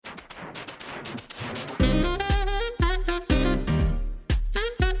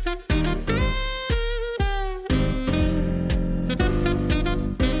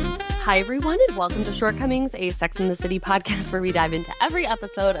Hi, everyone, and welcome to Shortcomings, a Sex and the City podcast where we dive into every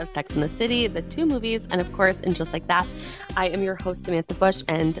episode of Sex and the City, the 2 movies, and of course, and just like that, I am your host, Samantha Bush,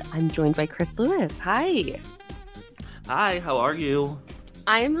 and I'm joined by Chris Lewis. Hi. Hi, how are you?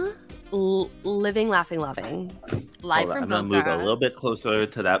 I'm living, laughing, loving. Live from Boca. I'm going to move a little bit closer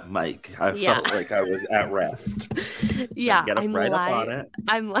to that mic. I felt like I was at rest. Yeah, Get up right up on it.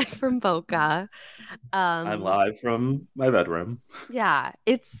 I'm live from Boca. I'm live from my bedroom. Yeah,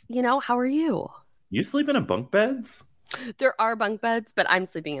 it's, how are you? You sleeping in bunk beds? There are bunk beds, but I'm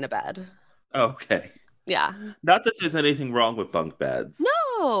sleeping in a bed. Okay. Yeah. Not that there's anything wrong with bunk beds.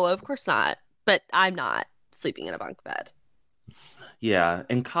 No, of course not. But I'm not sleeping in a bunk bed. Yeah.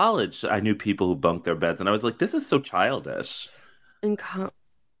 In college, I knew people who bunked their beds, and I was like, this is so childish. The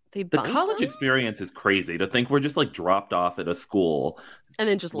college experience is crazy to think we're just like dropped off at a school and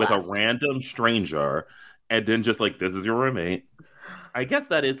then just with left. a random stranger and then just like, this is your roommate. I guess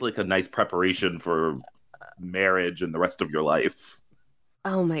that is like a nice preparation for marriage and the rest of your life.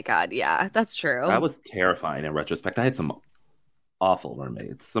 Oh my God. Yeah, that's true. That was terrifying in retrospect. I had some awful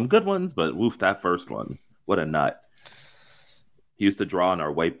roommates, some good ones, but woof, that first one, what a nut. He used to draw on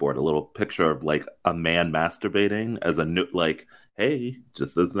our whiteboard a little picture of like a man masturbating as a new, like, hey,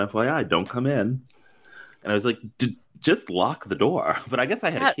 just as an FYI, don't come in. And I was like, just lock the door. But I guess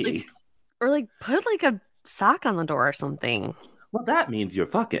I had a key. Or put a sock on the door or something. Well, that means you're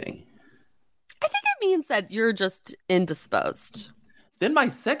fucking. I think it means that you're just indisposed. Then my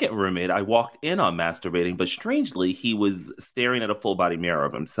second roommate, I walked in on masturbating, but strangely, he was staring at a full body mirror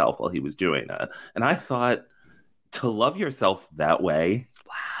of himself while he was doing it. And I thought, to love yourself that way,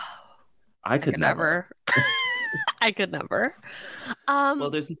 wow, I could never. I could never. Well,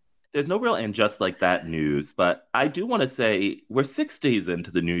 there's no real and just like that news, but I do want to say we're 6 days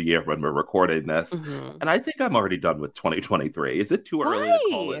into the new year when we're recording this, and I think I'm already done with 2023. Is it too early to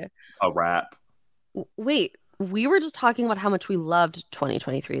call it a wrap? Wait, we were just talking about how much we loved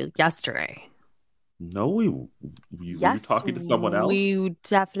 2023 yesterday. No, were you talking to someone else? We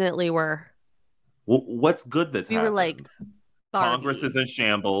definitely were. What's good that's happened? We were like, Congress is in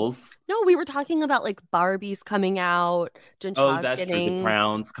shambles. No, we were talking about Barbie's coming out. True. The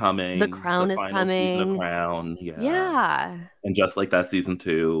Crown's coming. The Crown is coming. Season of Crown. Yeah. And just like that, season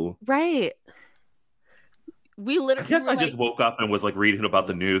 2. Right. We literally. I guess I just woke up and was reading about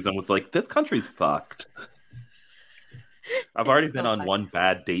the news and was like, this country's fucked. I've already been on one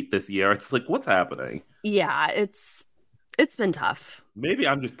bad date this year. It's like, what's happening? Yeah, it's been tough. Maybe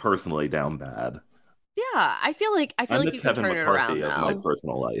I'm just personally down bad. Yeah, I feel like you can turn it around. Of my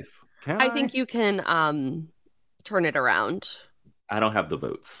personal life. I think you can turn it around. I don't have the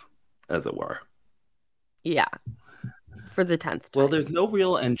votes, as it were. Yeah, for the 10th time. Well, there's no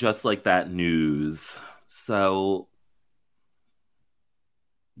real and just like that news. So,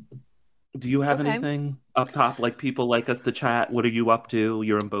 do you have anything up top? Like people like us to chat? What are you up to?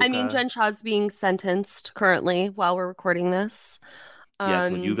 You're in Boca. I mean, Jen Shah's being sentenced currently while we're recording this.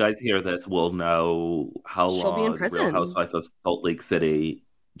 Yes, when you guys hear this, we'll know how long she'll be in prison. Real Housewife of Salt Lake City,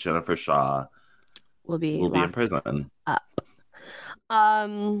 Jennifer Shah, will be in prison. Up.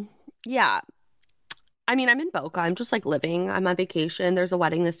 Yeah. I mean, I'm in Boca. I'm just living. I'm on vacation. There's a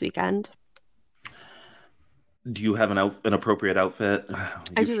wedding this weekend. Do you have an appropriate outfit?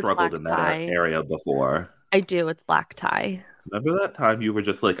 I do. You've struggled in that area before. I do. It's black tie. Remember that time you were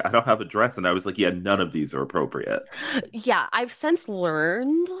just like, I don't have a dress, and I was like, yeah, none of these are appropriate. Yeah, I've since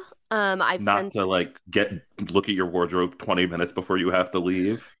learned. To look at your wardrobe 20 minutes before you have to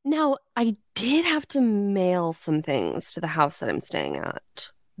leave. Now, I did have to mail some things to the house that I'm staying at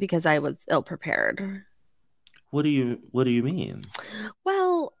because I was ill prepared. What do you mean?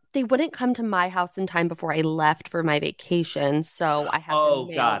 Well, they wouldn't come to my house in time before I left for my vacation, so I had to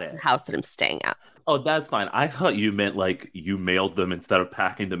mail the house that I'm staying at. Oh, that's fine. I thought you meant you mailed them instead of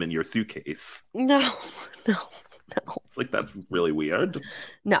packing them in your suitcase. No. It's that's really weird.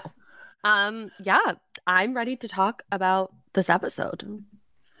 No. Yeah, I'm ready to talk about this episode.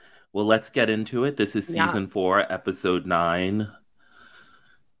 Well, let's get into it. This is season 4, episode 9.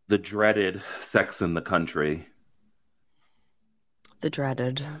 The dreaded Sex in the Country. The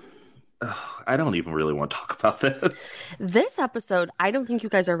dreaded. I don't even really want to talk about this. This episode, I don't think you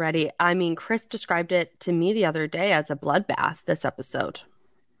guys are ready. I mean, Chris described it to me the other day as a bloodbath, this episode.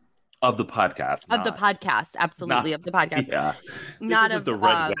 Of the podcast. Of the podcast, absolutely, of the podcast. Yeah. Not of the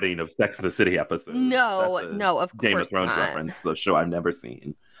Red Wedding of Sex and the City episode. No, of course Game of Thrones reference, the show I've never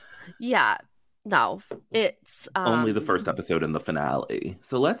seen. Yeah, no, it's... only the first episode and the finale.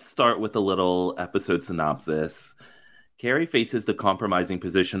 So let's start with a little episode synopsis. Carrie faces the compromising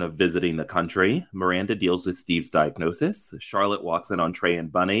position of visiting the country. Miranda deals with Steve's diagnosis. Charlotte walks in on Trey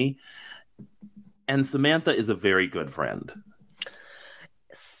and Bunny. And Samantha is a very good friend.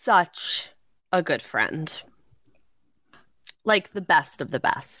 Such a good friend. Like the best of the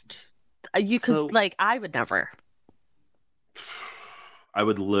best. I would never. I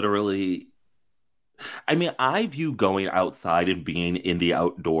would literally... I mean, I view going outside and being in the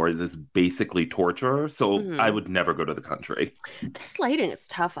outdoors as basically torture, so I would never go to the country. This lighting is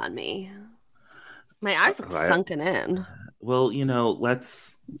tough on me. My eyes have sunken in. Well,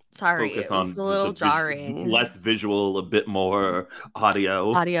 let's Sorry, focus it was a little jarring. Less visual, a bit more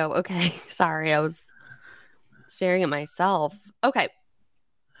audio. Audio, okay. Sorry, I was staring at myself. Okay.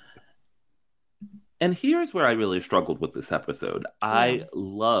 And here's where I really struggled with this episode. I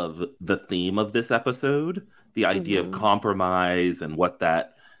love the theme of this episode, the idea of compromise and what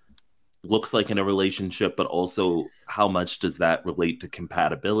that looks like in a relationship, but also how much does that relate to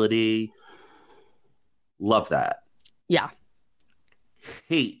compatibility. Love that. Yeah.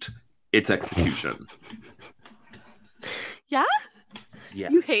 Hate its execution. Yeah? Yeah.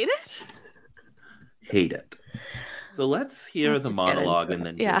 You hate it? Hate it. So let's hear the monologue and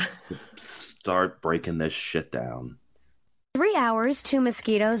then just start breaking this shit down. 3 hours, 2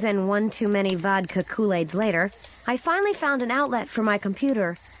 mosquitoes, and 1 too many vodka Kool-Aids later, I finally found an outlet for my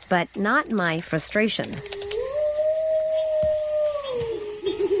computer, but not my frustration.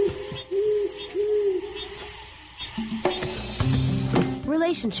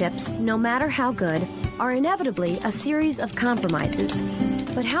 Relationships, no matter how good, are inevitably a series of compromises.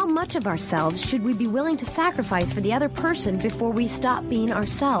 But how much of ourselves should we be willing to sacrifice for the other person before we stop being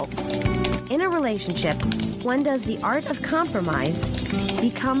ourselves? In a relationship, when does the art of compromise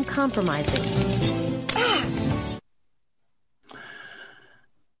become compromising?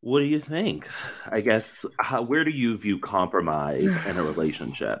 What do you think? I guess, where do you view compromise in a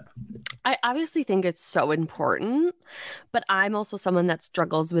relationship? I obviously think it's so important, but I'm also someone that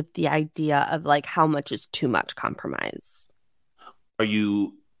struggles with the idea of like how much is too much compromise. Are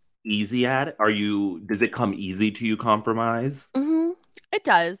you easy at it? Does it come easy to you, compromise? Mm-hmm. It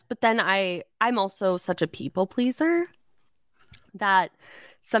does, but then I'm also such a people pleaser that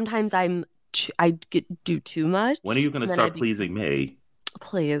sometimes I do too much. When are you going to start pleasing me?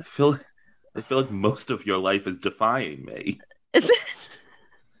 Please. I feel like most of your life is defying me. Is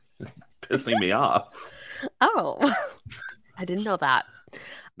it? Pissing me off. Oh, I didn't know that.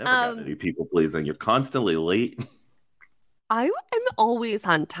 Never got any people pleasing. You're constantly late. I am always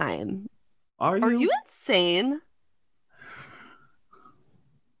on time. Are you? Are you insane?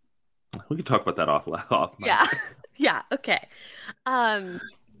 We can talk about that off. Yeah. Yeah. Okay.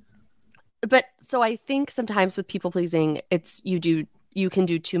 But so I think sometimes with people pleasing, you can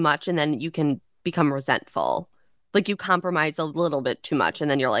do too much and then you can become resentful. Like you compromise a little bit too much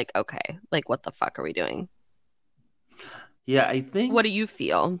and then you're like, okay, like what the fuck are we doing? Yeah, I think. What do you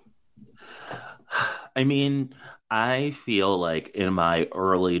feel? I mean, I feel like in my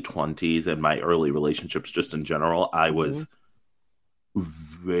early 20s and my early relationships, just in general, I was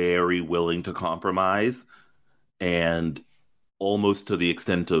very willing to compromise, and almost to the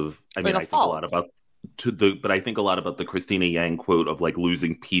extent of, I mean, I think a lot about but I think a lot about the Christina Yang quote of like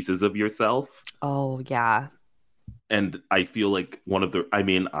losing pieces of yourself. Oh yeah. And I feel like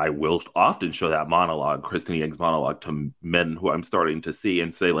I will often show that monologue, Christina Yang's monologue, to men who I'm starting to see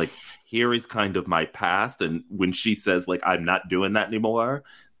and say, like, here is kind of my past. And when she says, like, I'm not doing that anymore,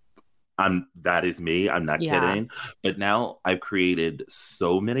 that is me. I'm not kidding. But now I've created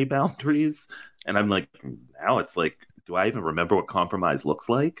so many boundaries. And I'm like, now it's like, do I even remember what compromise looks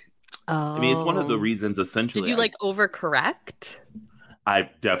like? Oh. I mean, it's one of the reasons, essentially. Did you, overcorrect? I've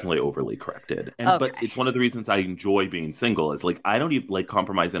definitely overly corrected. But it's one of the reasons I enjoy being single is like I don't even like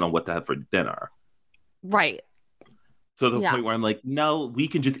compromising on what to have for dinner. Right. So the point where I'm like, no, we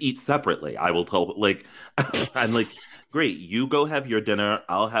can just eat separately. I will tell I'm like, great, you go have your dinner,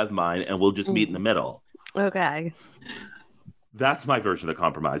 I'll have mine, and we'll just meet in the middle. Okay. That's my version of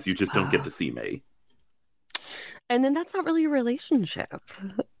compromise. You just don't get to see me. And then that's not really a relationship.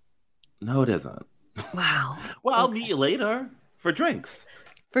 No, it isn't. Wow. Well, I'll meet you later. For drinks.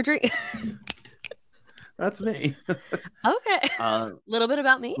 That's me. Okay. A little bit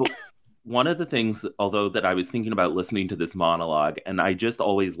about me. One of the things, although, that I was thinking about listening to this monologue, and I just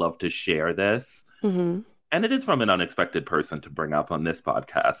always love to share this, and it is from an unexpected person to bring up on this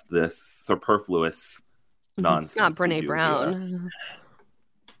podcast, this superfluous nonsense. It's not Brene Brown. Here.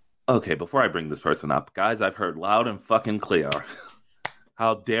 Okay, before I bring this person up, guys, I've heard loud and fucking clear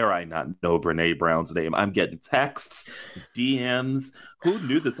How dare I not know Brene Brown's name? I'm getting texts, DMs. Who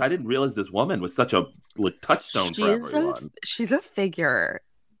knew this? I didn't realize this woman was such a touchstone for everyone. She's a figure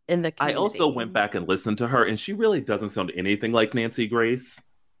in the community. I also went back and listened to her, and she really doesn't sound anything like Nancy Grace.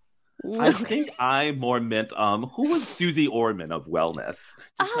 Okay. I think I more meant who was Susie Orman of Wellness?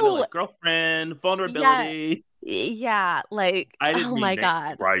 Just kind of like girlfriend, vulnerability. Yeah, like I didn't mean my Nancy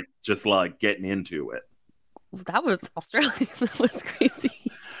God. Grace, just like getting into it. That was Australian. That was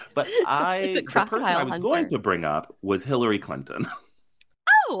crazy. But the person I was going to bring up was Hillary Clinton.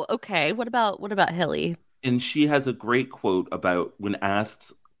 Oh, okay. What about Hilly? And she has a great quote about when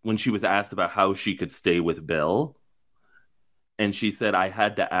she was asked about how she could stay with Bill. And she said, I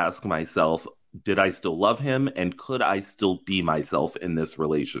had to ask myself, did I still love him? And could I still be myself in this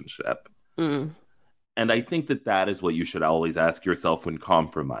relationship? Mm. And I think that is what you should always ask yourself when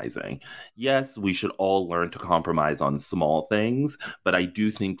compromising. Yes, we should all learn to compromise on small things, but I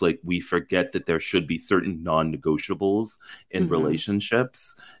do think like we forget that there should be certain non-negotiables in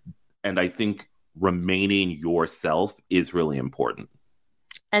relationships. And I think remaining yourself is really important.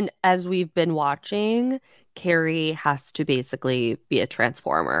 And as we've been watching, Carrie has to basically be a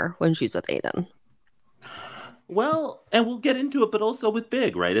transformer when she's with Aiden. Well, and we'll get into it, but also with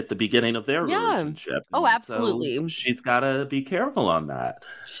Big, right? At the beginning of their relationship. Oh, absolutely. So she's got to be careful on that.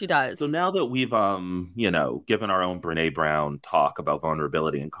 She does. So now that we've, given our own Brene Brown talk about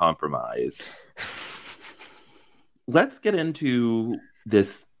vulnerability and compromise, let's get into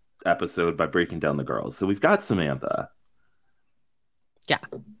this episode by breaking down the girls. So we've got Samantha. Yeah.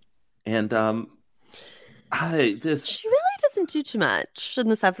 And she really doesn't do too much in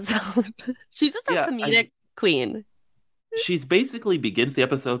this episode. She's just a comedic queen. She's basically begins the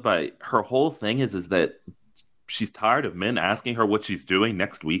episode by her whole thing is that she's tired of men asking her what she's doing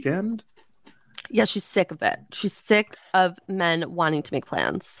next weekend. Yeah, she's sick of it. She's sick of men wanting to make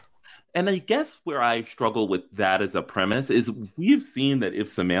plans. And I guess where I struggle with that as a premise is we've seen that if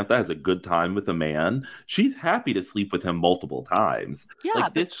Samantha has a good time with a man, she's happy to sleep with him multiple times. Yeah,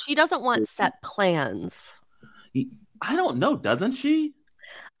 but she doesn't want set plans. I don't know, doesn't she?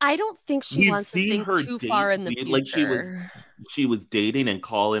 I don't think she wants to think too far in the future. Like she was dating and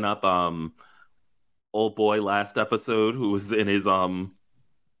calling up old boy last episode who was in his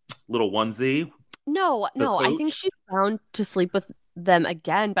little onesie. No, I think she's bound to sleep with them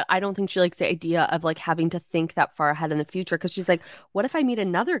again, but I don't think she likes the idea of like having to think that far ahead in the future, because she's like, what if I meet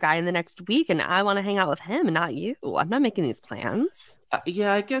another guy in the next week and I want to hang out with him and not you? I'm not making these plans.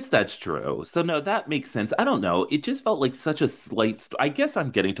 Yeah, I guess that's true. So no, that makes sense. I don't know. It just felt like such a slight I guess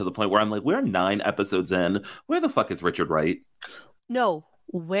I'm getting to the point where I'm like, we're 9 episodes in. Where the fuck is Richard Wright? No,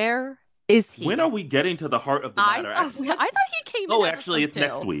 where is he? When are we getting to the heart of the matter? I thought he came in. Oh, actually, it's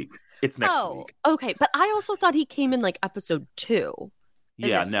next week. It's next week. Okay. But I also thought he came in like episode 2.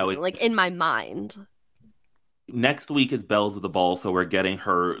 Yeah, no. Like in my mind. Next week is Bells of the Ball, so we're getting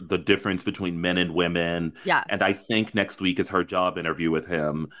her the difference between men and women. Yes. And I think next week is her job interview with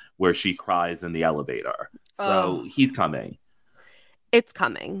him where she cries in the elevator. So he's coming. It's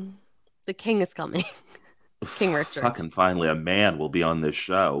coming. The king is coming. King Richard. Fucking finally, a man will be on this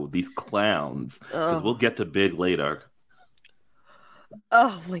show. These clowns. Because we'll get to Big later.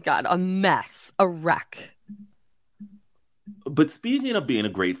 Oh my God, a mess, a wreck. But speaking of being a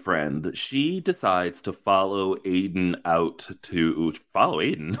great friend, she decides to follow Aiden out to follow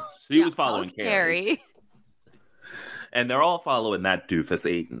Aiden. She was following Carrie. And they're all following that doofus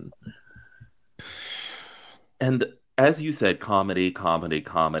Aiden. And as you said, comedy.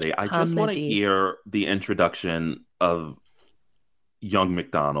 I just want to hear the introduction of Young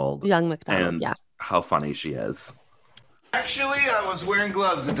McDonald. And how funny she is. Actually, I was wearing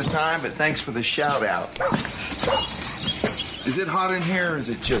gloves at the time, but thanks for the shout out. Is it hot in here or is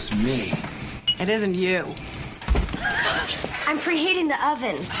it just me? It isn't you. I'm preheating the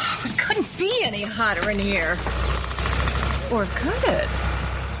oven. It couldn't be any hotter in here. Or could it?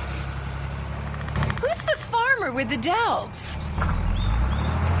 Who's the farmer with the delts?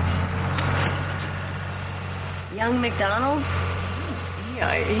 Young McDonald?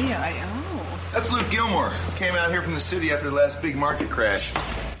 E-I-E-I-O. That's Luke Gilmore. Came out here from the city after the last big market crash.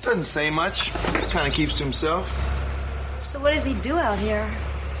 Doesn't say much. Kind of keeps to himself. So what does he do out here?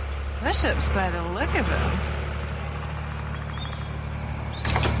 Push-ups by the look of him.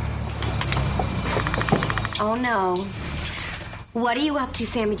 Oh, no. What are you up to,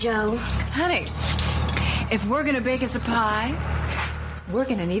 Sammy Joe? Honey, if we're gonna bake us a pie, we're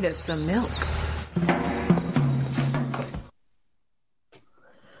gonna need us some milk.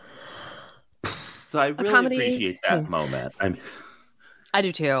 So I really appreciate that moment. I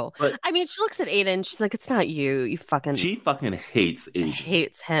do too. But I mean, she looks at Aiden. She's like, "It's not you. You fucking she fucking hates Aiden.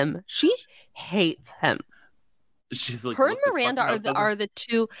 hates him. She hates him." She's like, Her and "Look, this Miranda fucking house doesn't-" are the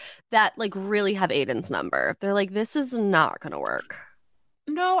two that like really have Aiden's number. They're like, "This is not gonna work."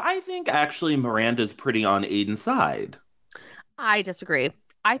 No, I think actually Miranda's pretty on Aiden's side. I disagree.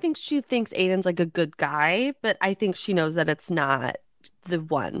 I think she thinks Aiden's like a good guy, but I think she knows that it's not the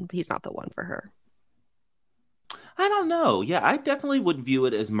one. He's not the one for her. I don't know. Yeah, I definitely would view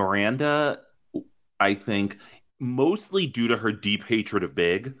it as Miranda, I think, mostly due to her deep hatred of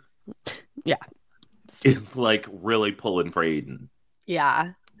Big. Yeah. Is like really pulling for Aiden.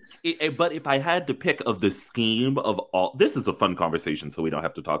 Yeah. But if I had to pick of the scheme of all, this is a fun conversation, so we don't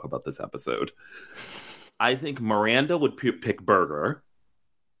have to talk about this episode. I think Miranda would pick Burger.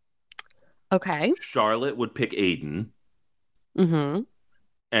 Okay. Charlotte would pick Aiden. Mm-hmm.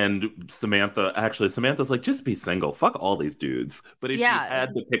 And Samantha's like, just be single. Fuck all these dudes. But if she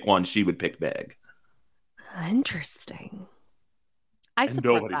had to pick one, she would pick Big. Interesting. I and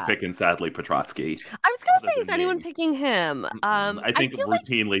support nobody's that. picking, sadly, Petrotsky. I was gonna other say, is than anyone me. picking him? I think feel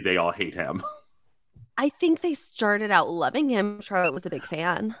routinely they all hate him. I think they started out loving him. Charlotte was a big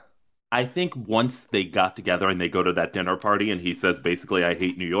fan. I think once they got together and they go to that dinner party and he says basically I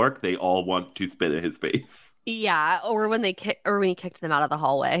hate New York, they all want to spit in his face. Yeah, or when he kicked them out of the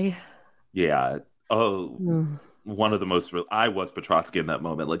hallway. Yeah. Oh, one of the most I was Petrotsky in that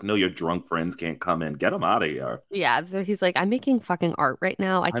moment. Like, no, your drunk friends can't come in. Get them out of here. Yeah, so he's like, I'm making fucking art right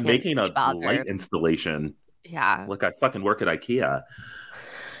now. I'm can't making a be bothered. light installation. Yeah. Like I fucking work at IKEA.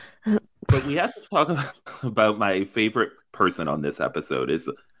 But we have to talk about my favorite person on this episode is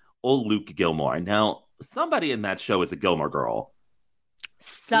old Luke Gilmore. Now, somebody in that show is a Gilmore Girl.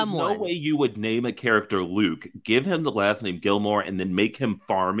 Someone. There's no way you would name a character Luke, give him the last name Gilmore, and then make him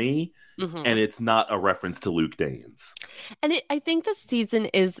Farmy, and it's not a reference to Luke Danes. And I think this season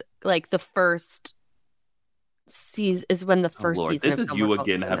is like the first season is when the first Lord, season. this of is Gilmore you Girls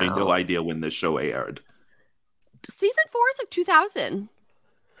again came having out. no idea when this show aired. Season 4 is like 2000.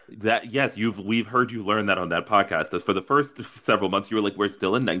 That yes, we've heard you learn that on that podcast. As for the first several months, you were like, "We're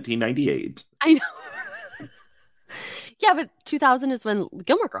still in 1998." I know. Yeah, but 2000 is when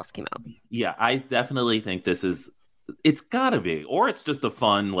Gilmore Girls came out. Yeah, I definitely think this is. It's gotta be, or it's just a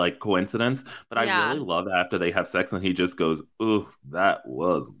fun like coincidence. But I Yeah. really love after they have sex and he just goes, "Ooh, that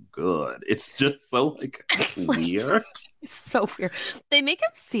was good." It's just so like weird. It's so weird. They make him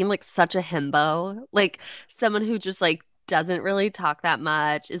seem like such a himbo, like someone who just like doesn't really talk that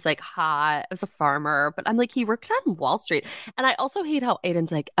much, is like hot as a farmer. But I'm like, he worked on Wall Street. And I also hate how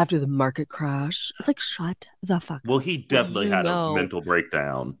Aiden's like, after the market crash. It's like, shut the fuck Well, up. he definitely you had know? a mental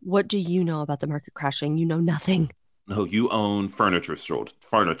breakdown. What do you know about the market crashing? You know nothing. No, you own furniture store. Sir.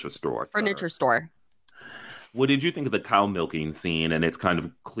 Furniture store. What did you think of the cow milking scene and its kind of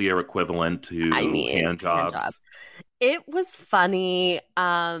clear equivalent to hand jobs? job. It was funny.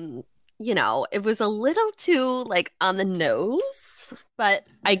 You know, it was a little too like on the nose, but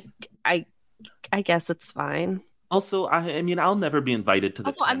I guess it's fine. Also, I mean, I'll never be invited to the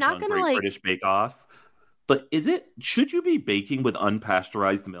Also, I'm not gonna, Great like- British Bake Off. But should you be baking with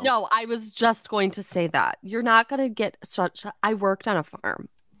unpasteurized milk? No, I was just going to say that. You're not going to get such. I worked on a farm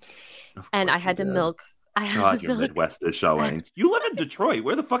and I had to milk. I had God, to your milk Midwest is showing. You live in Detroit.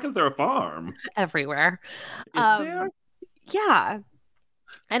 Where the fuck is there a farm? everywhere. Is there? Yeah.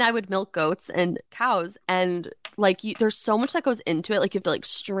 And I would milk goats and cows, and like there's so much that goes into it. Like you have to like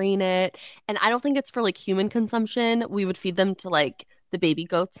strain it, and I don't think it's for like human consumption. We would feed them to like the baby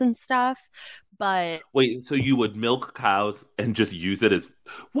goats and stuff. But Wait, so you would milk cows and just use it as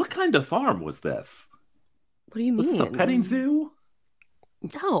what kind of farm was this? what do you Was mean? this a petting zoo?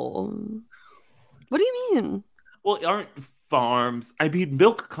 No. What do you mean? Well, aren't farms? I mean,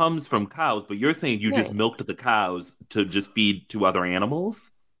 milk comes from cows, but you're saying you just Right. milked the cows to just feed to other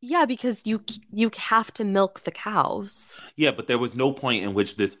animals? Yeah, because you have to milk the cows. Yeah, but there was no point in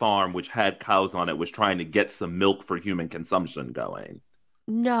which this farm, which had cows on it, was trying to get some milk for human consumption going.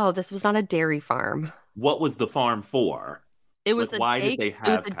 No, this was not a dairy farm. What was the farm for? It was Like, why did they it was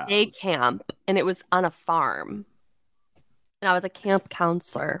have a day cows? camp, and it was on a farm. And I was a camp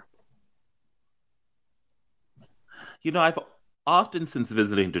counselor. You know, I've often since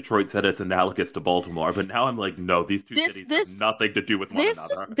visiting Detroit said it's analogous to Baltimore, but now I'm like, no, these two cities have nothing to do with one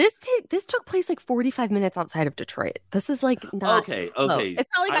another. This took place like 45 minutes outside of Detroit. This is like not Okay. close. It's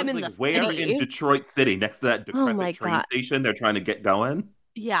not like I I'm was in like, the where city. in Detroit City, next to that Oh decrepit my train God. station, they're trying to get going?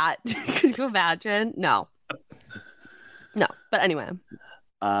 Yeah. Could you imagine? No. No. But anyway.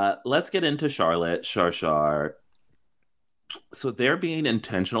 Let's get into Charlotte. Char. So they're being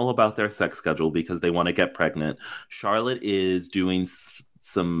intentional about their sex schedule because they want to get pregnant. Charlotte is doing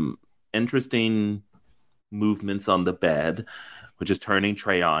some interesting movements on the bed, which is turning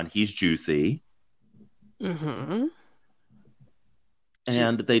Trey on. He's juicy. Mm-hmm.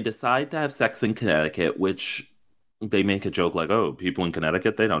 And they decide to have sex in Connecticut, which they make a joke like, oh, people in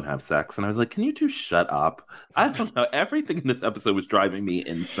Connecticut, they don't have sex. And I was like, can you two shut up? I don't know. Everything in this episode was driving me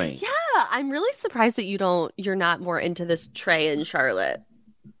insane. Yeah, I'm really surprised that you're not more into this Trey and Charlotte.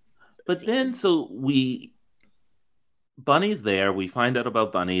 But then, Bunny's there. We find out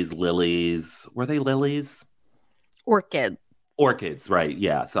about Bunny's lilies. Were they lilies? Orchids, right.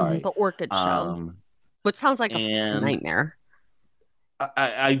 Yeah, sorry. The Orchid Show. Which sounds like a nightmare.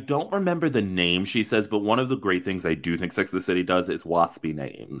 I don't remember the name she says, but one of the great things I do think Sex and the City does is waspy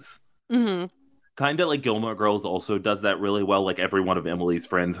names. Mm-hmm. Kind of like Gilmore Girls also does that really well. Like every one of Emily's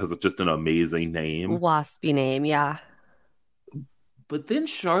friends has just an amazing name. Waspy name, yeah. But then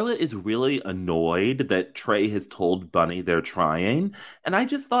Charlotte is really annoyed that Trey has told Bunny they're trying. And I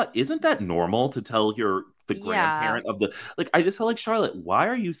just thought, isn't that normal to tell the grandparent of the... Like, I just felt like, Charlotte, why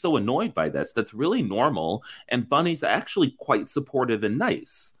are you so annoyed by this? That's really normal. And Bunny's actually quite supportive and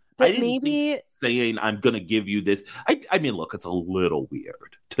nice. But I didn't think saying, I'm going to give you this... I mean, look, it's a little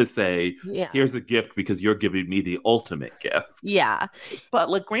weird to say, here's a gift because you're giving me the ultimate gift. Yeah. But,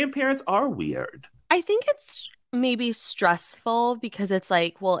 like, grandparents are weird. I think it's maybe stressful because it's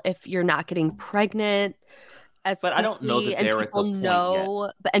like, well, if you're not getting pregnant as quickly, I don't know that they're at the point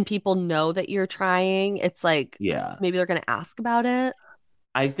yet. And people know that you're trying, it's like, maybe they're going to ask about it.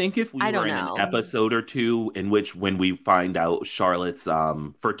 I think if we were in an episode or two in which when we find out Charlotte's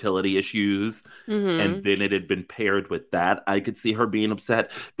fertility issues and then it had been paired with that, I could see her being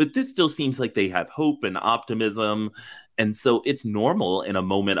upset. But this still seems like they have hope and optimism. And so it's normal in a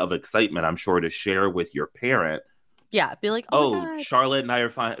moment of excitement, I'm sure, to share with your parent. Yeah, be like, oh my God. Charlotte and I are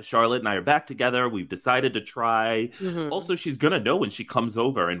fine. Charlotte and I are back together. We've decided to try. Mm-hmm. Also, she's going to know when she comes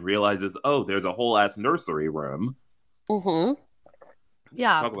over and realizes, oh, there's a whole ass nursery room. Mm-hmm.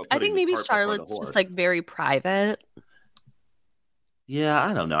 Yeah, I think maybe Charlotte's just like very private. Yeah,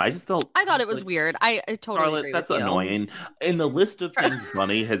 I don't know. I thought it was weird. I totally Charlotte, agree that's with you. Annoying. In the list of things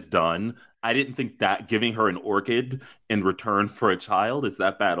Bunny has done, I didn't think that giving her an orchid in return for a child is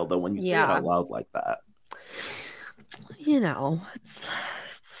that bad. Although when you say it out loud like that, you know, it's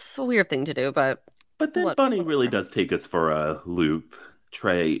a weird thing to do. But then Bunny really does take us for a loop.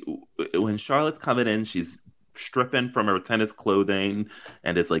 Trey, when Charlotte's coming in, she's stripping from her tennis clothing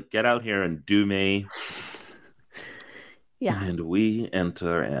and is like, get out here and do me. Yeah. And we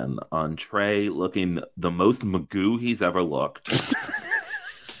enter in on Trey looking the most Magoo he's ever looked.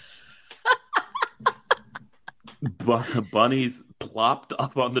 Bunny's plopped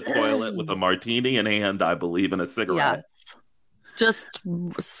up on the toilet with a martini in hand, I believe, and a cigarette. Yes. Just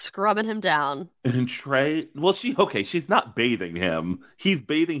scrubbing him down. And Trey, well, she's not bathing him. He's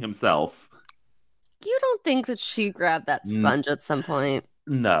bathing himself. You don't think that she grabbed that sponge at some point?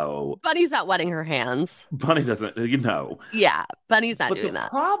 No. Bunny's not wetting her hands. Bunny doesn't, Yeah, Bunny's not doing that. The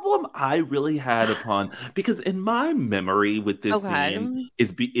problem I really had because in my memory with this scene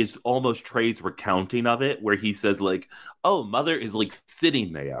is almost Trey's recounting of it, where he says like, oh, mother is like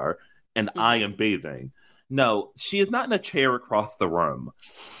sitting there and I am bathing. No, she is not in a chair across the room.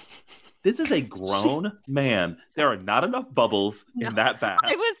 This is a grown man. There are not enough bubbles in that bath.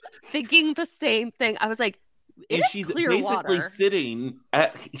 I was thinking the same thing. I was like, and she's basically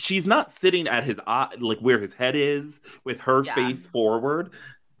she's not sitting at his eye, like where his head is, with her face forward.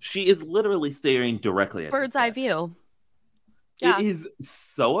 She is literally staring directly at bird's eye view. Yeah. It is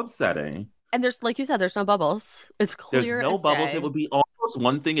so upsetting. And there's, like you said, there's no bubbles. It's clear. There's no bubbles. Day. It would be almost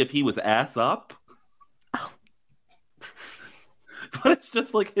one thing if he was ass up. Oh. But it's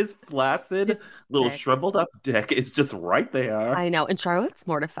just like his flaccid little shriveled up dick is just right there. I know. And Charlotte's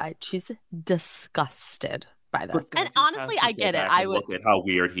mortified. She's disgusted by this. And honestly, I get it. I would look at how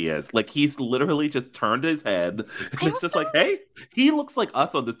weird he is. Like, he's literally just turned his head. And it's just like, hey, he looks like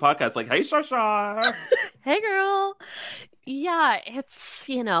us on this podcast. Like, hey, Shar. Hey, girl. Yeah, it's,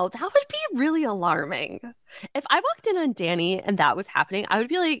 that would be really alarming. If I walked in on Danny and that was happening, I would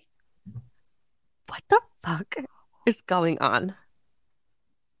be like, what the fuck is going on?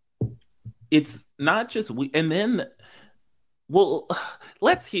 It's not just and then, well,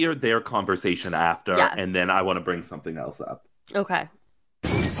 let's hear their conversation after, and then I want to bring something else up. Okay.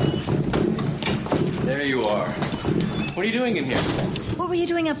 There you are. What are you doing in here? What were you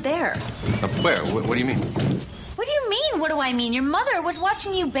doing up there? Up where? What do you mean? What do you mean, what do I mean? Your mother was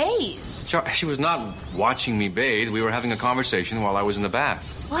watching you bathe. She was not watching me bathe. We were having a conversation while I was in the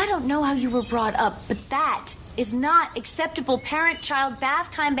bath. Well, I don't know how you were brought up, but that is not acceptable parent-child bath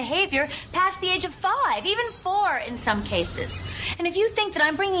time behavior past the age of 5, even 4 in some cases. And if you think that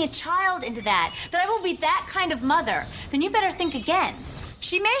I'm bringing a child into that I will be that kind of mother, then you better think again.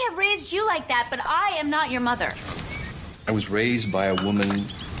 She may have raised you like that, but I am not your mother. I was raised by a woman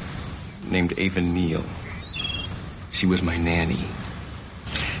named Ava Neal. She was my nanny.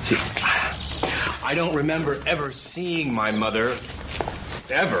 See, I don't remember ever seeing my mother,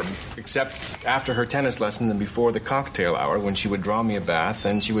 ever, except after her tennis lesson and before the cocktail hour when she would draw me a bath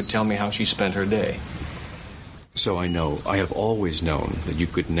and she would tell me how she spent her day. So I have always known that you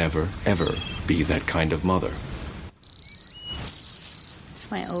could never, ever be that kind of mother. It's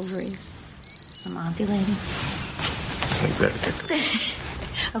my ovaries. I'm ovulating.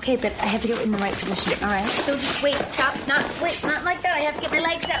 Okay, but I have to get in the right position, all right? So just wait, stop, not like that. I have to get my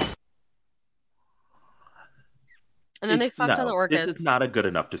legs up. And then they fucked on the orchids. This is not a good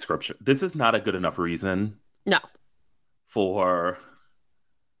enough description. This is not a good enough reason. No. For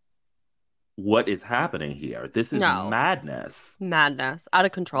what is happening here. This is madness. Madness. Out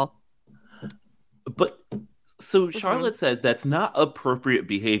of control. But so Charlotte says that's not appropriate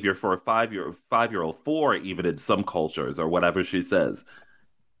behavior for a 5-year-old, 4 even in some cultures or whatever she says.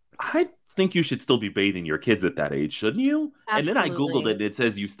 I think you should still be bathing your kids at that age, shouldn't you? Absolutely. And then I Googled it and it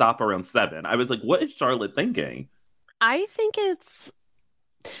says you stop around 7. I was like, what is Charlotte thinking? I think it's,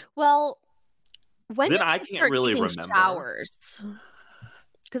 well, when then did I kids can't start really taking remember. Showers?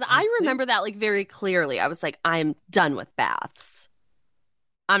 Because I remember that like very clearly. I was like, I'm done with baths.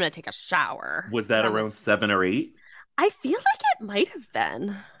 I'm going to take a shower. Was that around 7 or 8? I feel like it might have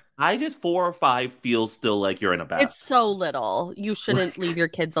been. I just 4 or 5 feel still like you're in a bath. It's so little. You shouldn't leave your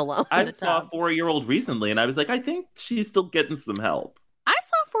kids alone. I saw a 4-year-old recently and I was like, I think she's still getting some help. I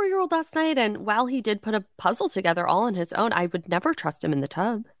saw a 4-year-old last night, and while he did put a puzzle together all on his own, I would never trust him in the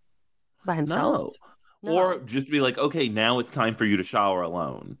tub by himself. No. Or just be like, okay, now it's time for you to shower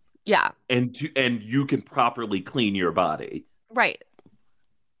alone. Yeah. And you can properly clean your body. Right. I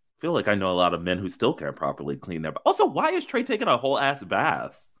feel like I know a lot of men who still can't properly clean their body. Also, why is Trey taking a whole ass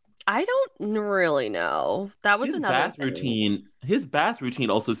bath? I don't really know. That was another thing. His bath routine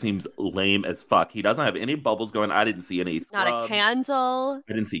also seems lame as fuck. He doesn't have any bubbles going. I didn't see any scrubs. Not a candle.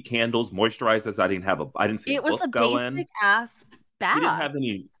 I didn't see candles, moisturizers. I didn't see. It was a basic ass bath. He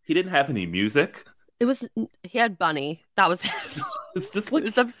didn't have any music. He had Bunny. That was it. It's just like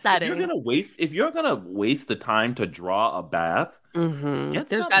it's upsetting. If you're gonna waste the time to draw a bath,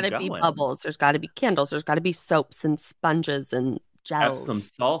 there's got to be bubbles. There's got to be candles. There's got to be soaps and sponges and gels. Have some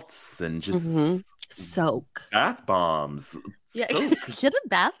salts and just soak. Bath bombs. Yeah, get a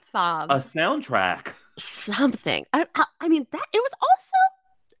bath bomb. A soundtrack. Something. I mean, it was also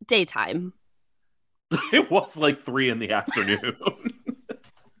daytime. It was like 3 p.m.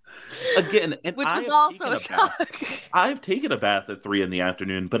 Again, and which was also a shock. I've taken a bath at 3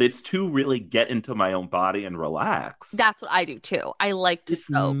 p.m, but it's to really get into my own body and relax. That's what I do too. I like to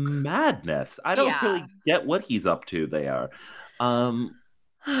soak. Madness. I don't really get what he's up to there. And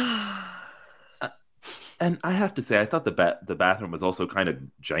I have to say, I thought the bathroom was also kind of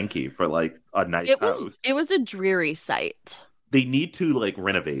janky for like a nice house. It was a dreary sight. They need to like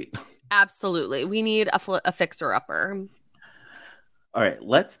renovate. Absolutely, we need a fixer upper. All right,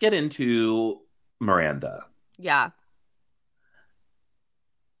 let's get into Miranda. Yeah.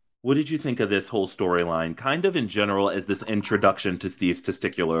 What did you think of this whole storyline, kind of in general, as this introduction to Steve's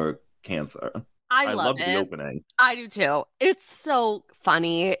testicular cancer? I loved the opening. I do too. It's so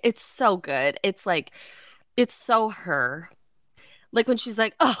funny. It's so good. It's like, it's so her. Like when she's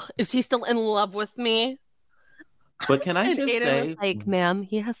like, oh, is he still in love with me? But can I just Aiden say, was like, ma'am,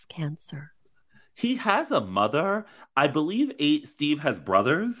 he has cancer. He has a mother. I believe Steve has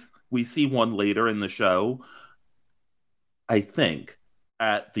brothers. We see one later in the show, I think,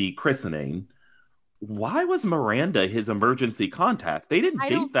 at the christening. Why was Miranda his emergency contact? They didn't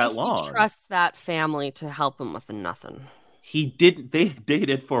date that long. He trusts that family to help him with nothing. He didn't. They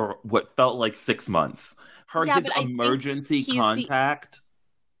dated for what felt like 6 months. His emergency contact.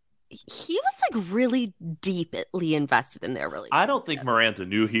 He was like really deeply invested in their relationship. I don't think Miranda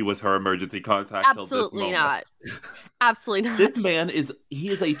knew he was her emergency contact. Absolutely not. Absolutely not. This man is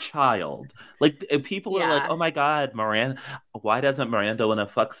a child. Like people are like, oh my God, Miranda, why doesn't Miranda want to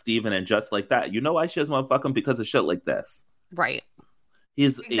fuck Steven? And just like that, you know why she doesn't want to fuck him? Because of shit like this. Right.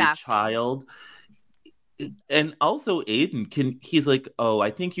 He's a child. And also Aiden he's like, oh,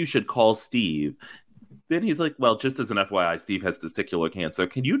 I think you should call Steve. Then he's like, well, just as an FYI, Steve has testicular cancer.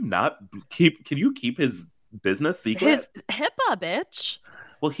 Can you keep his business secret? His HIPAA, bitch.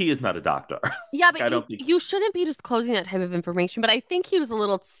 Well, he is not a doctor. Yeah, but I you, don't think you shouldn't be disclosing that type of information. But I think he was a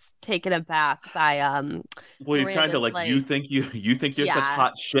little taken aback by Well, he's kind Miranda's, of like, you think you're such Yeah.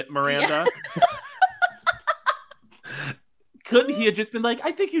 hot shit, Miranda. Couldn't he have just been like,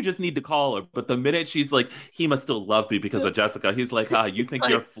 I think you just need to call her? But the minute she's like, he must still love me because of Jessica, he's like, you think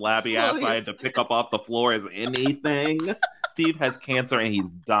Like, your flabby ass slowly- I had to pick up off the floor is anything? Steve has cancer and he's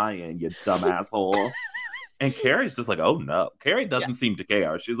dying, you dumb asshole. And Carrie's just like, oh no. Carrie doesn't seem to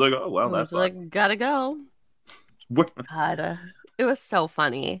care. She's like, oh well, I that's was like, gotta go. God, it was so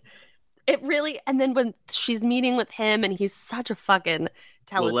funny. It really, and then when she's meeting with him and he's such a fucking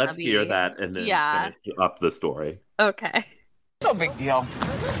Teletubby. Well, let's hear that and then finish up the story. Okay. No big deal.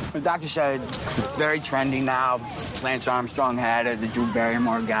 The doctor said it's very trendy now. Lance Armstrong had it, the Drew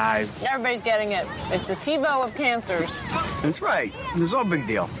Barrymore guy. Everybody's getting it. It's the TiVo of cancers. That's right. It's no big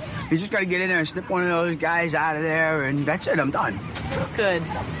deal. You just gotta get in there and snip one of those guys out of there, and that's it. I'm done. Good.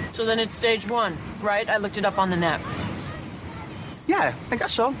 So then it's stage 1, right? I looked it up on the net. Yeah, I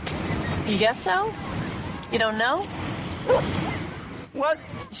guess so. You guess so? You don't know? What?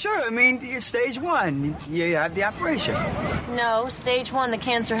 Sure, I mean, it's stage 1. You have the operation. No, stage 1, the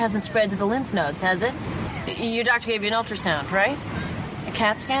cancer hasn't spread to the lymph nodes, has it? Your doctor gave you an ultrasound, right? A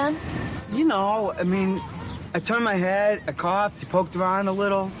CAT scan? You know, I mean, I turned my head, I coughed, I poked around a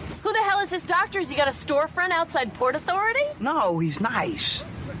little. Who the hell is this doctor? Has he got a storefront outside Port Authority? No, he's nice.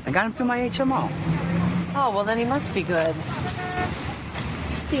 I got him through my HMO. Oh, well, then he must be good.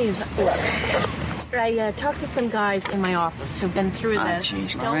 Steve, look. I talked to some guys in my office who've been through this.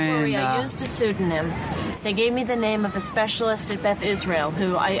 Geez, Don't worry, I Miranda. used a pseudonym. They gave me the name of a specialist at Beth Israel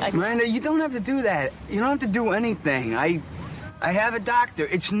who I... Miranda, you don't have to do that. You don't have to do anything. I have a doctor.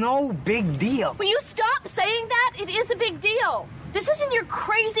 It's no big deal. Will you stop saying that? It is a big deal. This isn't your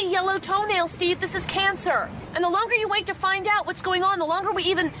crazy yellow toenail, Steve. This is cancer. And the longer you wait to find out what's going on, the longer we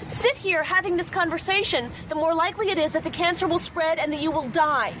even sit here having this conversation, the more likely it is that the cancer will spread and that you will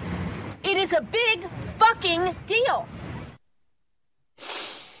die. It is a big fucking deal.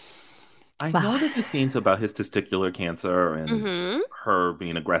 I know that the scenes about his testicular cancer and her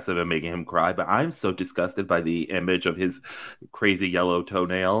being aggressive and making him cry, but I'm so disgusted by the image of his crazy yellow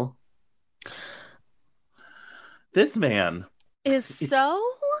toenail. This man Is so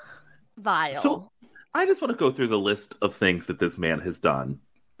vile. So I just want to go through the list of things that this man has done.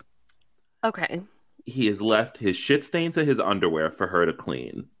 Okay. He has left his shit stains in his underwear for her to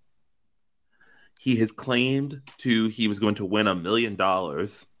clean. He has claimed he was going to win $1 million,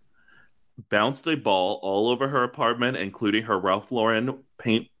 bounced a ball all over her apartment, including her Ralph Lauren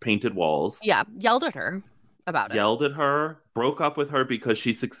painted walls. Yeah, yelled at her about it. Yelled at her, broke up with her because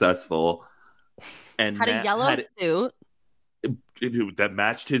she's successful, and Had a yellow suit. that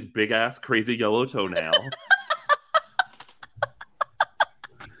matched his big ass crazy yellow toenail.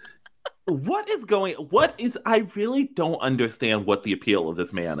 I really don't understand what the appeal of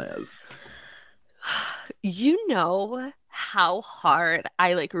this man is. You know how hard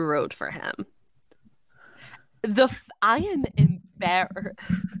I rode for him. I am embarrassed.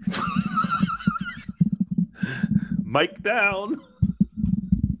 Mic down.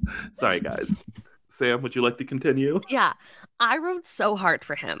 Sorry, guys. Sam, would you like to continue? Yeah, I rode so hard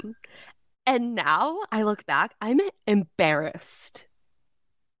for him. And now I look back, I'm embarrassed.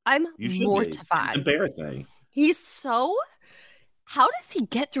 I'm You should be. mortified. It's embarrassing. He's so... How does he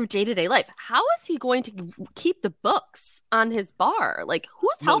get through day-to-day life? How is he going to keep the books on his bar?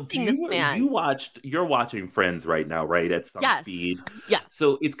 Who's helping this man? You're watching Friends right now, right? At some speed. Yes.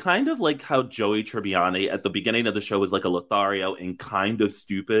 So it's kind of like how Joey Tribbiani at the beginning of the show was like a Lothario and kind of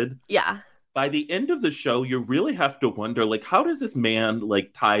stupid. Yeah. By the end of the show, you really have to wonder, how does this man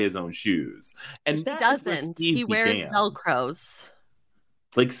tie his own shoes? And He that is where doesn't. Steve He wears began. Velcros.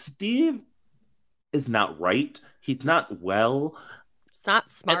 Steve is not right. He's not well. It's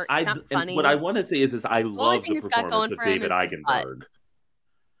not smart. It's not funny. What I want to say is I only love thing the he's got performance going of for him David is his butt.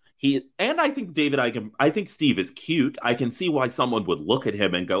 Eigenberg. I think I think Steve is cute. I can see why someone would look at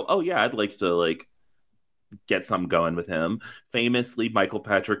him and go, "Oh yeah, I'd like to get something going with him." Famously, Michael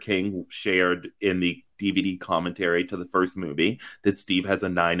Patrick King shared in the DVD commentary to the first movie that Steve has a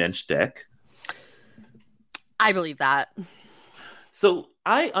 9-inch dick. I believe that. So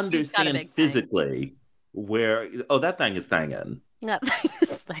I big understand thing. physically where that thing is thangin'. No,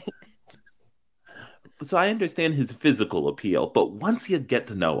 this thing. So I understand his physical appeal, but once you get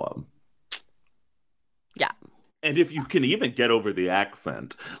to know him, Yeah. And if you can even get over the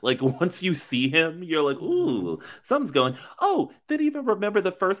accent, like once you see him, you're like, ooh, something's going. Oh, didn't even remember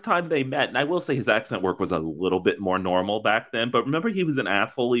the first time they met. And I will say his accent work was a little bit more normal back then. But remember, he was an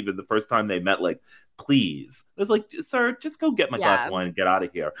asshole even the first time they met. Like, please. It was like, sir, just go get my glass of wine and get out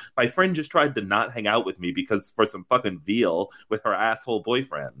of here. My friend just tried to not hang out with me because for some fucking veal with her asshole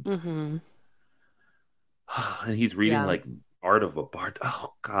boyfriend. Mm-hmm. And he's reading like Art of a Bard.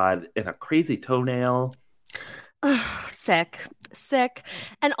 Oh, God. And a crazy toenail. Sick.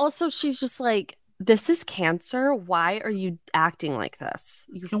 And also she's just like, this is cancer. Why are you acting like this?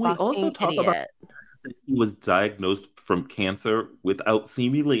 You Can we also talk idiot. about that he was diagnosed from cancer without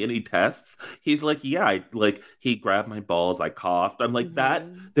seemingly any tests? He's like, yeah, he grabbed my balls, I coughed. I'm like, that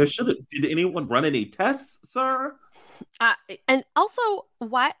there did anyone run any tests, sir? And also,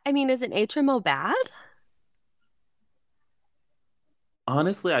 why? I mean, is an HMO bad?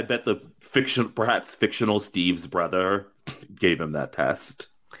 Honestly, I bet perhaps fictional Steve's brother gave him that test.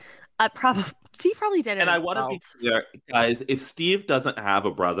 Steve probably did it. And I want to be clear, guys, if Steve doesn't have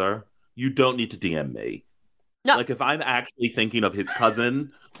a brother, you don't need to DM me. No. Like, if I'm actually thinking of his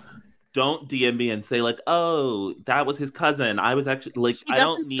cousin, don't DM me and say, like, oh, that was his cousin. I was actually, like, He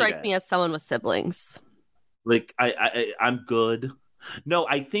doesn't strike me as someone with siblings. Like, I'm good. No,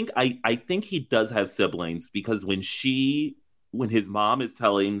 I think he does have siblings because when his mom is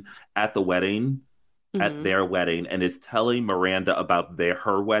telling at the wedding, at their wedding, and is telling Miranda about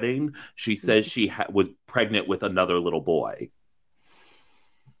her wedding, she says she was pregnant with another little boy.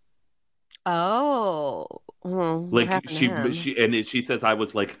 Oh, like she says, I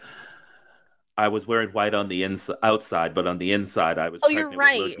was wearing white on the outside, but on the inside I was pregnant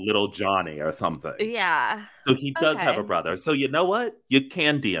with little Johnny or something. Yeah. So he does have a brother. So you know what? You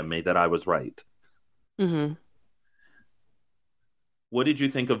can DM me that I was right. Mm-hmm. What did you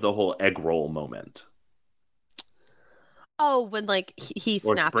think of the whole egg roll moment? Oh, when like he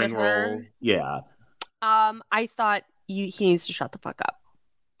snapped at her. Roll? Yeah. I thought he needs to shut the fuck up.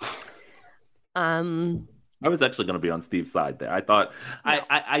 I was actually going to be on Steve's side there. I thought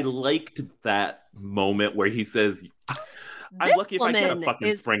I liked that moment where he says, "I'm lucky if I get a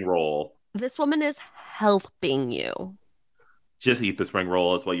fucking spring roll." This woman is helping you. Just eat the spring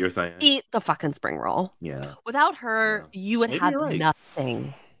roll is what you're saying. Eat the fucking spring roll. Yeah. Without her, you would have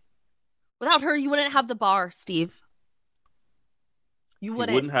nothing. Without her, you wouldn't have the bar, Steve. You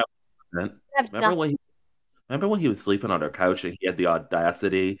wouldn't have. Remember when he was sleeping on her couch and he had the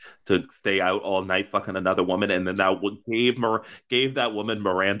audacity to stay out all night fucking another woman, and then that gave that woman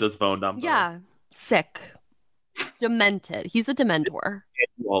Miranda's phone number? Yeah, sick, demented. He's a dementor.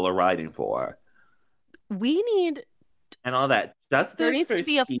 You all are riding for. We need. And all that. There needs to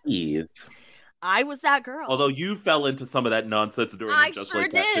be Steve. I was that girl. Although you fell into some of that nonsense during Just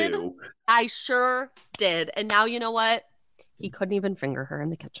Like That too. I sure did. And now you know what? He couldn't even finger her in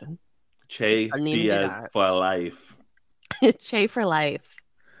the kitchen. Che Diaz for life. Che for life.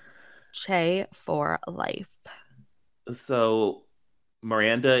 Che for life. So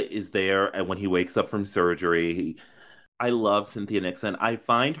Miranda is there, and when he wakes up from surgery, I love Cynthia Nixon. I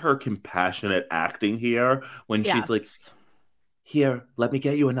find her compassionate acting here when she's like, here, let me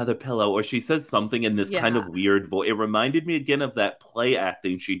get you another pillow. Or she says something in this kind of weird voice. It reminded me again of that play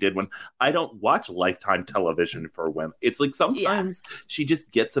acting she did when I don't watch Lifetime television for women. It's like sometimes she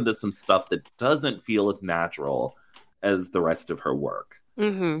just gets into some stuff that doesn't feel as natural as the rest of her work.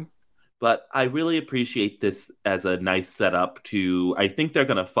 Mm-hmm. But I really appreciate this as a nice setup to, I think they're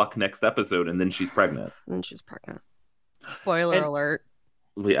going to fuck next episode and then she's pregnant. Spoiler alert.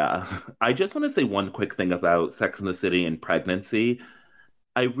 Yeah. I just want to say one quick thing about Sex and the City and pregnancy.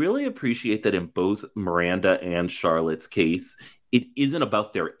 I really appreciate that in both Miranda and Charlotte's case, it isn't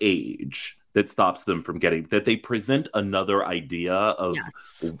about their age that stops them from getting, that they present another idea of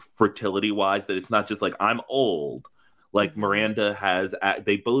fertility-wise, that it's not just like, I'm old. Like Miranda has,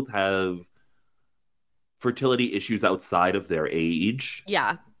 they both have fertility issues outside of their age.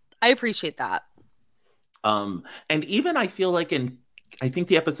 Yeah, I appreciate that. And even I feel like I think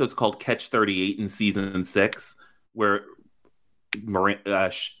the episode's called Catch 38 in season 6, where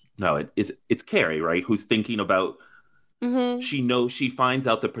it's Carrie, right? Who's thinking about, she finds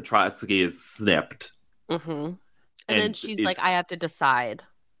out that Petrotsky is snipped. Mm-hmm. And then she's like, I have to decide.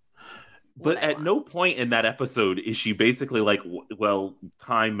 But at no point in that episode is she basically like, well,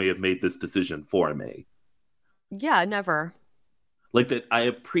 time may have made this decision for me. Yeah, never. Like that, I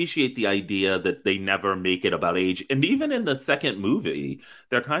appreciate the idea that they never make it about age. And even in the second movie,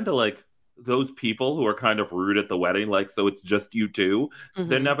 they're kind of like those people who are kind of rude at the wedding, like, so it's just you two. Mm-hmm.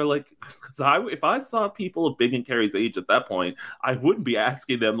 They're never like, because if I saw people of Big and Carrie's age at that point, I wouldn't be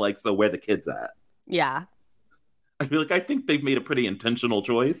asking them, like, so where the kids at? Yeah. I feel like I think they've made a pretty intentional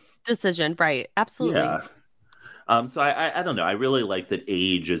choice. Decision, right. Absolutely. Yeah. So I don't know. I really like that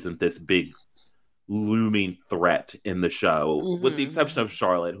age isn't this big looming threat in the show, with the exception of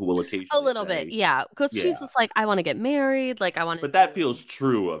Charlotte, who will occasionally a little bit, yeah, because she's just like, I want to get married, like I want to. But that feels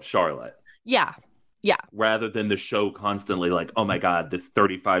true of Charlotte. Yeah. Rather than the show constantly like, oh my god, this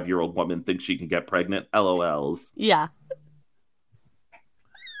 35-year-old woman thinks she can get pregnant. LOLs. Yeah.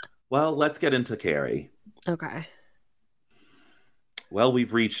 Well, let's get into Carrie. Okay. Well,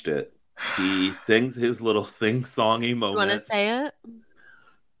 we've reached it. He sings his little sing-songy moment. You want to say it?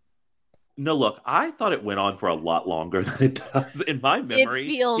 No, look, I thought it went on for a lot longer than it does. In my memory,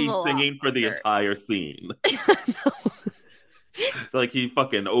 he's singing for the entire scene. It's like he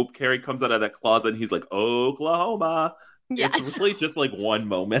fucking, Carrie comes out of that closet and he's like, Oklahoma. Yeah. It's really just like one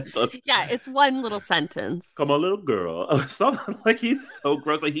moment. Yeah, it's one little sentence. Come on, little girl. Something like he's so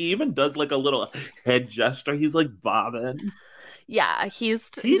gross. Like he even does like a little head gesture. He's like bobbing. Yeah, he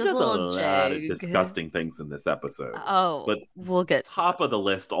does a lot of disgusting things in this episode. Oh, but we'll get top of the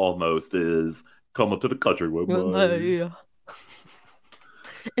list almost is come up to the country with me.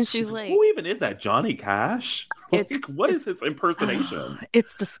 And she's like, who even is that? Johnny Cash? What is his impersonation?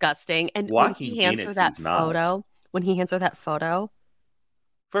 It's disgusting. And when he hands her that photo,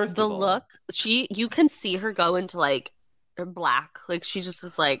 first the of all, look, you can see her go into like black. Like she just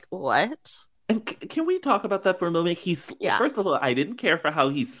is like, what? And can we talk about that for a moment? First of all, I didn't care for how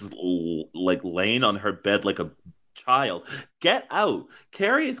he's like laying on her bed like a child. Get out.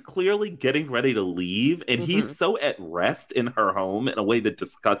 Carrie is clearly getting ready to leave, and he's so at rest in her home in a way that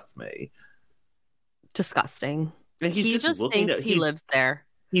disgusts me. Disgusting. And he just thinks he lives there.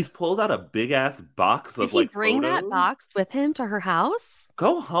 He's pulled out a big ass box of like. Did he bring photos. that box with him to her house?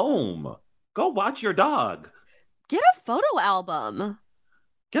 Go home. Go watch your dog. Get a photo album.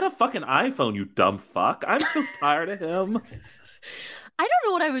 Get a fucking iPhone, you dumb fuck. I'm so tired of him. I don't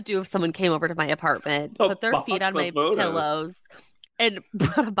know what I would do if someone came over to my apartment, put their feet on my pillows, and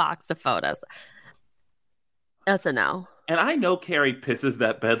brought a box of photos. That's a no. And I know Carrie pisses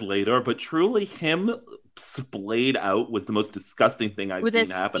that bed later, but truly him splayed out was the most disgusting thing I've seen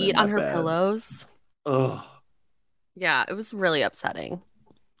happen. With his feet on her bed. pillows. Ugh. Yeah, it was really upsetting.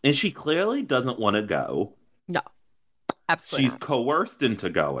 And she clearly doesn't want to go. No. Absolutely She's coerced into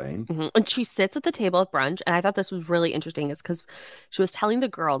going. And she sits at the table at brunch, and I thought this was really interesting is because she was telling the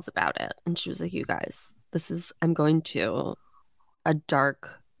girls about it, and she was like, you guys, I'm going to a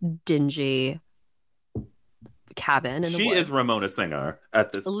dark, dingy cabin in the woods. Is Ramona Singer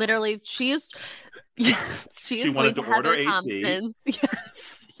at this literally point. She is wanted to order AC. Thompson's.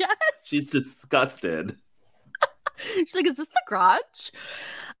 Yes She's disgusted. She's like, is this the garage?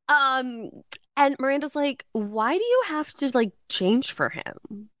 And Miranda's like, why do you have to like change for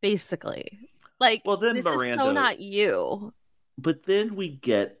him? Basically, like, well, then this Miranda, is so not you. But then we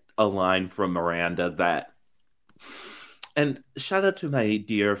get a line from Miranda that, and shout out to my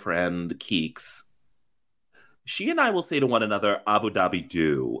dear friend Keeks. She and I will say to one another, Abu Dhabi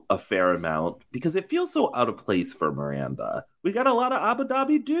do a fair amount because it feels so out of place for Miranda. We got a lot of Abu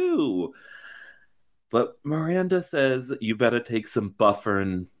Dhabi do. But Miranda says, you better take some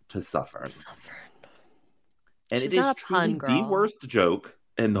buffering to suffer. And She's it is truly the worst joke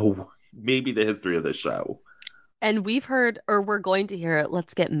in maybe the history of the show. And we've heard, or we're going to hear it,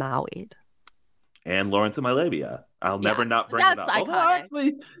 let's get Maui'd. And Lawrence of Arabia. I'll never not bring it up. That's iconic.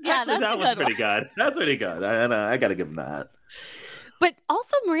 Actually, that one's pretty good. That's pretty good. I got to give him that. But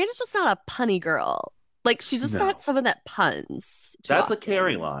also, Miranda's just not a punny girl. Like, she's just not someone that puns. That's a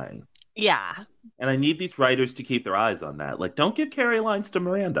Carrie line. Yeah. And I need these writers to keep their eyes on that. Like, don't give Carrie lines to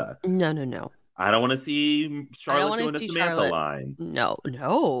Miranda. No. I don't want to see Charlotte doing a Samantha line. No.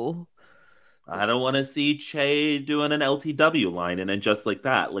 I don't want to see Che doing an LTW line and then just like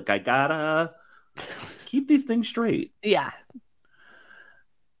that. Like, I gotta keep these things straight. Yeah.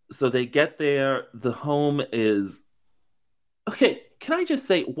 So they get there. The home is... Okay, can I just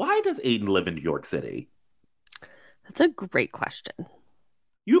say, why does Aiden live in New York City? That's a great question.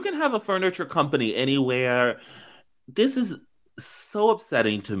 You can have a furniture company anywhere. This is so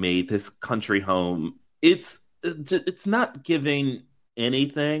upsetting to me, this country home. It's not giving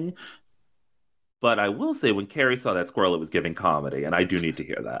anything. But I will say, when Carrie saw that squirrel, it was giving comedy. And I do need to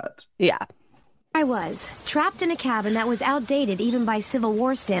hear that. Yeah. I was trapped in a cabin that was outdated even by Civil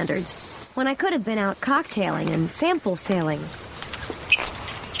War standards, when I could have been out cocktailing and sample sailing.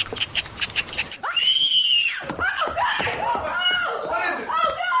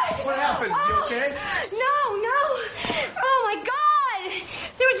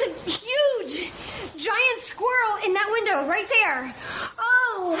 Right there.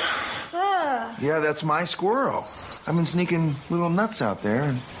 Yeah, that's my squirrel. I've been sneaking little nuts out there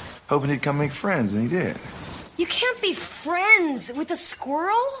and hoping he'd come make friends, and he did. You can't be friends with a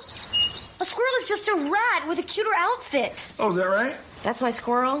squirrel. A squirrel is just a rat with a cuter outfit. Oh, is that right? That's my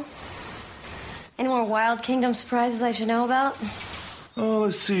squirrel. Any more Wild Kingdom surprises I should know about? Oh,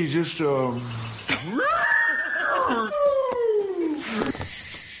 let's see, just,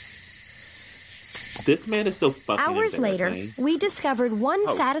 This man is so fucking Hours later, embarrassing. we discovered one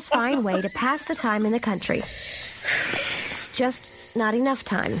satisfying way to pass the time in the country. Just not enough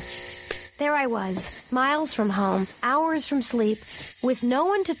time. There I was, miles from home, hours from sleep, with no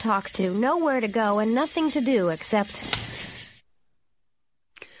one to talk to, nowhere to go, and nothing to do except...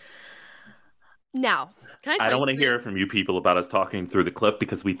 Now, can I tell I don't want to something? hear from you people about us talking through the clip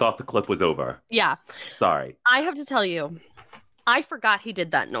because we thought the clip was over. Yeah. Sorry. I have to tell you, I forgot he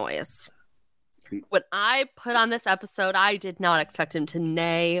did that noise. When I put on this episode, I did not expect him to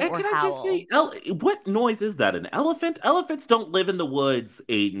neigh And or can howl. I just say, what noise is that? An elephant? Elephants don't live in the woods,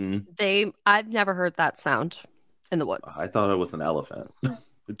 Aiden. I've never heard that sound in the woods. I thought it was an elephant.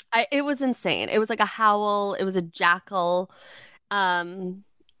 It was insane. It was like a howl. It was a jackal. I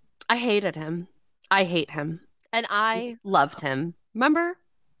hated him. I hate him. And I loved him. Remember?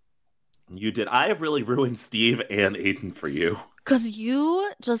 You did. I have really ruined Steve and Aiden for you. Because you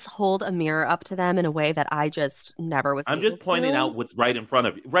just hold a mirror up to them in a way that I just never was I'm able just pointing to. out what's right in front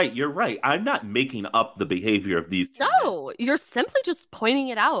of you. Right, you're right. I'm not making up the behavior of these two. No, you're simply just pointing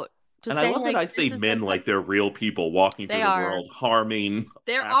it out. Just And I saying, love that I say men like they're real people walking through They the are. world, harming.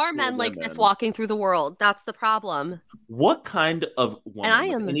 there are actual men like women. this walking through the world. That's the problem. What kind of woman I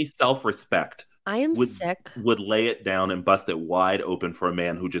am- with any self-respect I am would, sick. would lay it down and bust it wide open for a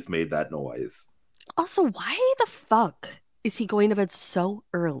man who just made that noise? Also, why the fuck is he going to bed so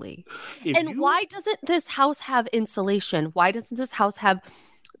early? If And you- why doesn't this house have insulation? Why doesn't this house have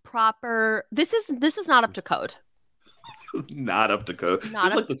proper This is not up to code. Not up to code. Not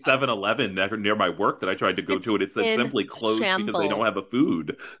It's up like the 7-Eleven near my work that I tried to go It's to, and it said in simply closed because they don't have a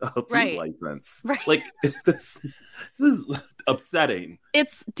food Right. license. Right. Like this is upsetting.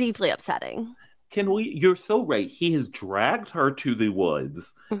 It's deeply upsetting. You're so right. He has dragged her to the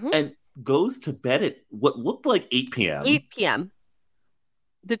woods Mhm. and goes to bed at what looked like 8 p.m. 8 p.m.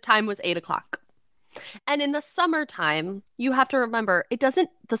 The time was 8 o'clock. And in the summertime, you have to remember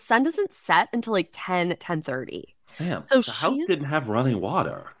the sun doesn't set until like 10:30. Sam, So the house she's- didn't have running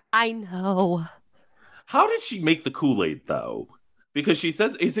water. I know. How did she make the Kool-Aid though? Because she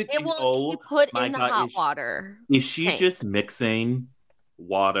says, "Is it?" He put my in the God, hot water. Is she tank. just mixing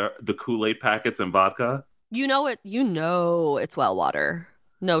water, the Kool-Aid packets, and vodka? You know it's well water.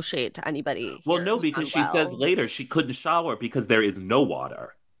 No shade to anybody. Well, here no, who's because she unwell. says later she couldn't shower because there is no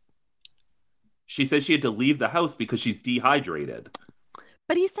water. She says she had to leave the house because she's dehydrated.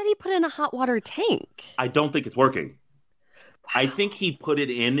 But he said he put in a hot water tank. I don't think it's working. I think he put it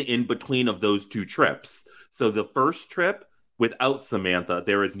in between of those two trips. So the first trip without Samantha,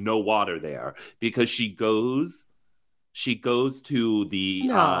 there is no water there because she goes to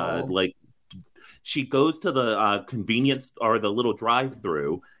the she goes to the convenience or the little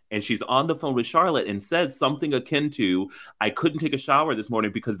drive-through, and she's on the phone with Charlotte and says something akin to, "I couldn't take a shower this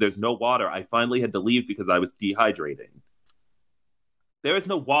morning because there's no water. I finally had to leave because I was dehydrating." There is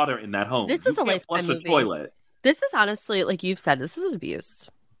no water in that home. This You is a can't Lifetime flush a movie. toilet. This is honestly, like you've said, this is abuse.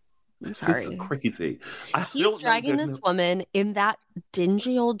 I'm sorry. This is crazy. I He's don't know, dragging there's this no- woman in that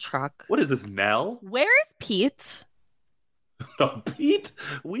dingy old truck. What is this, Nell? Where is Pete? No, Pete,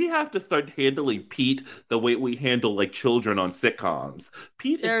 we have to start handling Pete the way we handle like children on sitcoms.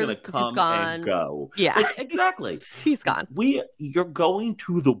 Pete is going to He's come gone. and go. Yeah. Like, exactly. He's gone. You're going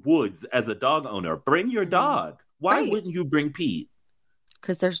to the woods as a dog owner. Bring your dog. Why Right. wouldn't you bring Pete?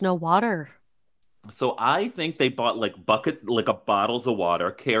 Because there's no water. So I think they bought like bottles of water.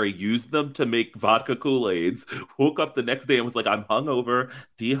 Carrie used them to make vodka Kool-Aids. Woke up the next day and was like, "I'm hungover,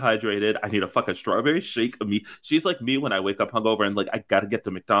 dehydrated. I need a fucking strawberry shake of me." She's like me when I wake up hungover and like I gotta get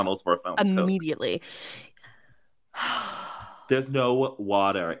to McDonald's for a fountain Coke. Immediately. There's no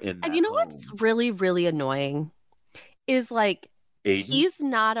water in that And you know home. what's really, really annoying is like Aiden? he's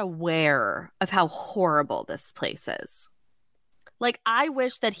not aware of how horrible this place is. Like, I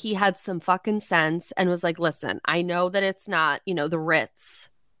wish that he had some fucking sense and was like, listen, I know that it's not, the Ritz.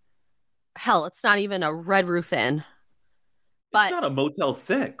 Hell, it's not even a Red Roof Inn. But it's not a Motel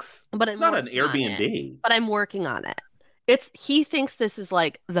 6. But it's I'm not an working on it. Airbnb. But I'm working on it. He thinks this is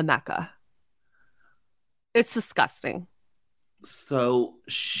like the Mecca. It's disgusting. So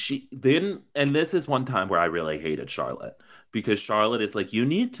and this is one time where I really hated Charlotte because Charlotte is like, you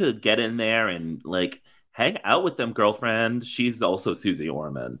need to get in there and like hang out with them, girlfriend. She's also Susie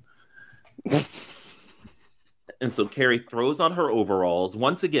Orman. And so Carrie throws on her overalls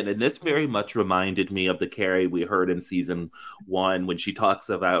once again. And this very much reminded me of the Carrie we heard in season 1 when she talks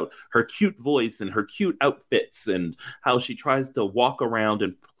about her cute voice and her cute outfits and how she tries to walk around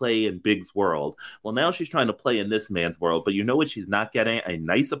and play in Big's world. Well, now she's trying to play in this man's world. But you know what she's not getting? A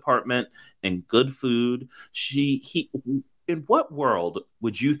nice apartment and good food. In what world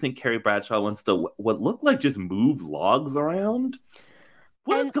would you think Carrie Bradshaw wants to what looked like just move logs around?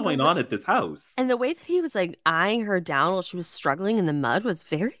 What is going on at this house? And the way that he was like eyeing her down while she was struggling in the mud was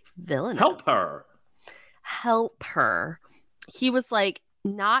very villainous. Help her. Help her. He was like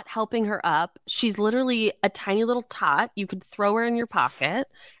not helping her up. She's literally a tiny little tot. You could throw her in your pocket,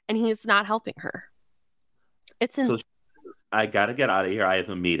 and he's not helping her. It's So I gotta get out of here. I have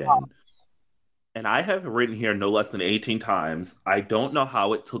a meeting. And I have written here no less than 18 times. I don't know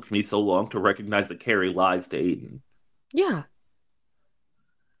how it took me so long to recognize that Carrie lies to Aiden. Yeah.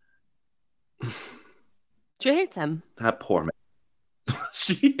 She hates him. That poor man.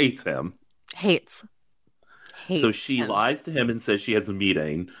 She hates him. Hates So she him. lies to him and says she has a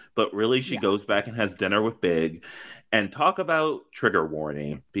meeting, but really she goes back and has dinner with Big. And talk about trigger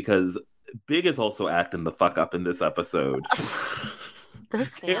warning, because Big is also acting the fuck up in this episode.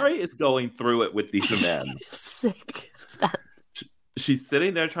 Carrie is going through it with these men. Sick. She's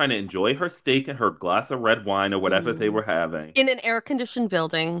sitting there trying to enjoy her steak and her glass of red wine or whatever they were having. In an air-conditioned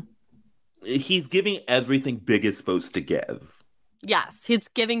building. He's giving everything Big is supposed to give. Yes, he's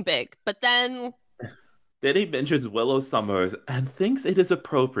giving Big. But then he mentions Willow Summers and thinks it is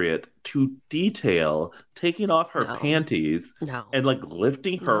appropriate to detail taking off her panties and like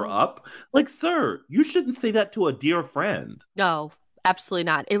lifting her up. Like, sir, you shouldn't say that to a dear friend. No, absolutely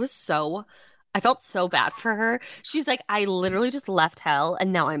not. It was I felt so bad for her. She's like, I literally just left hell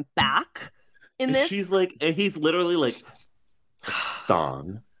and now I'm back in this. She's like, and he's literally like,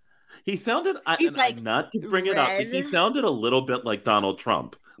 Don. He sounded, like, not to bring it up, but he sounded a little bit like Donald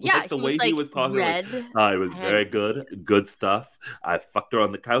Trump. Yeah, like the way he was talking, like, it was very good stuff. I fucked her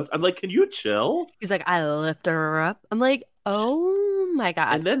on the couch. I'm like, can you chill? He's like, I lifted her up. I'm like, oh my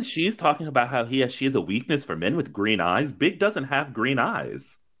God. And then she's talking about how she has a weakness for men with green eyes. Big doesn't have green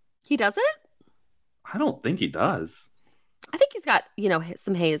eyes. He doesn't? I don't think he does. I think he's got,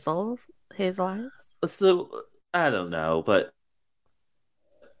 some hazel eyes. So, I don't know, but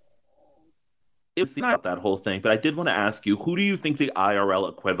it was not that whole thing, but I did want to ask you, who do you think the IRL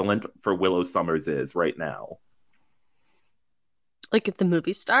equivalent for Willow Summers is right now? Like the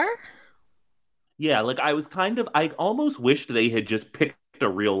movie star? Yeah, like I almost wished they had just picked a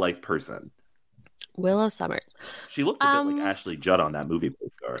real life person. Willow Summers. She looked a bit like Ashley Judd on that movie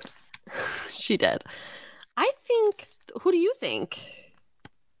postcard. She did. Who do you think?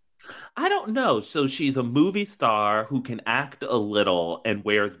 I don't know. So she's a movie star who can act a little and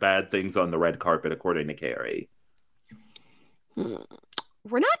wears bad things on the red carpet, according to Carrie. We're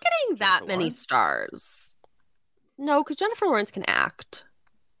not getting that many stars. No, because Jennifer Lawrence can act.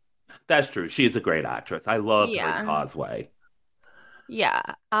 That's true. She is a great actress. I love her in Causeway. Yeah.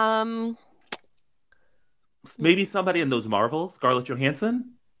 Maybe somebody in those Marvels, Scarlett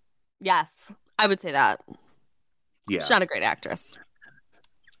Johansson? Yes, I would say that. Yeah. She's not a great actress.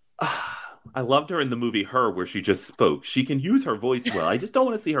 I loved her in the movie Her, where she just spoke. She can use her voice well. I just don't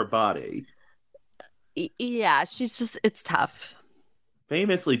want to see her body. Yeah, it's tough.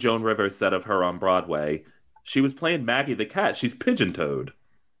 Famously, Joan Rivers said of her on Broadway, she was playing Maggie the cat. She's pigeon-toed.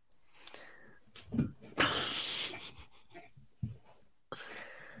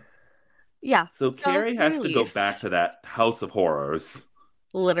 Yeah. So Carrie has to go back to that house of horrors.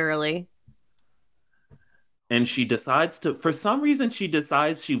 Literally. And she decides for some reason, she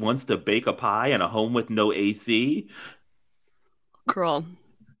wants to bake a pie in a home with no AC. Girl.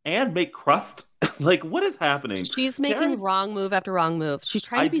 And make crust. Like, what is happening? She's making wrong move after wrong move. She's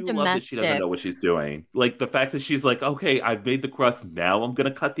trying to be domestic. Love that she doesn't know what she's doing. Like, the fact that she's like, okay, I've made the crust, now I'm going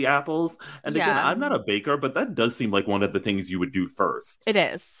to cut the apples. And again, I'm not a baker, but that does seem like one of the things you would do first. It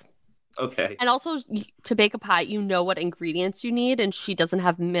is. Okay. And also, to bake a pie, you know what ingredients you need, and she doesn't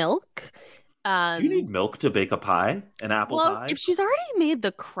have milk. Do you need milk to bake a pie? An apple pie? Well, if she's already made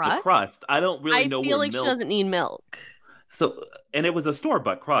the crust, I don't really know. I feel like she doesn't need milk. So, and it was a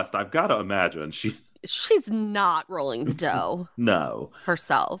store-bought crust. I've got to imagine she's not rolling the dough. No,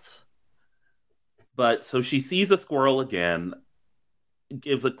 herself. But so she sees a squirrel again,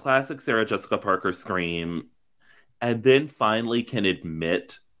 gives a classic Sarah Jessica Parker scream, and then finally can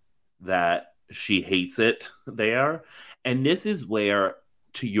admit that she hates it there. And this is where,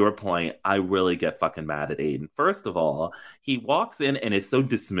 to your point, I really get fucking mad at Aiden. First of all, he walks in and is so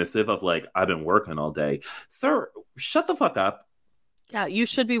dismissive of like, I've been working all day. Sir, shut the fuck up. Yeah, you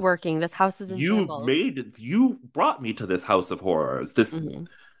should be working. This house is in shambles. You brought me to this house of horrors,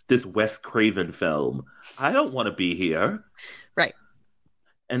 this Wes Craven film. I don't want to be here. Right.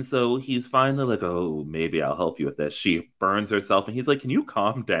 And so he's finally like, oh, maybe I'll help you with this. She burns herself, and he's like, can you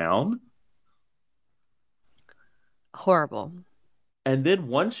calm down? Horrible. And then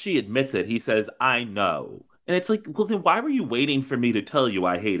once she admits it, he says, I know. And it's like, well, then why were you waiting for me to tell you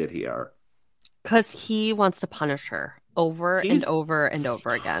I hate it here? Because he wants to punish her over and over and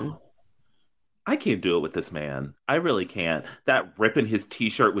over again. I can't do it with this man. I really can't. That rip in his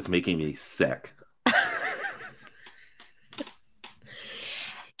t-shirt was making me sick.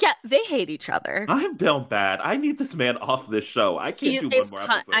 Yeah, they hate each other. I'm down bad. I need this man off this show. I can't do one more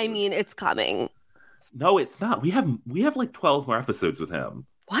episode. I mean, it's coming. No, it's not. We have like 12 more episodes with him.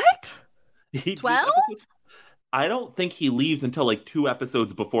 What? 12? I don't think he leaves until like 2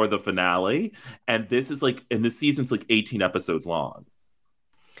 episodes before the finale. And this season's like 18 episodes long.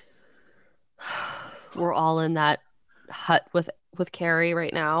 We're all in that hut with Carrie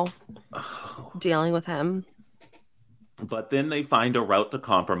right now, dealing with him. But then they find a route to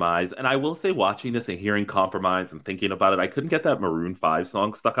compromise. And I will say, watching this and hearing compromise and thinking about it, I couldn't get that Maroon 5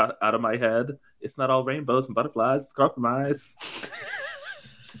 song stuck out of my head. It's not all rainbows and butterflies, it's compromise.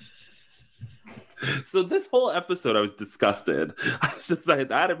 So this whole episode, I was disgusted. I was just like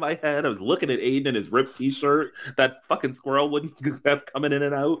that in my head. I was looking at Aiden in his ripped t-shirt. That fucking squirrel wouldn't have coming in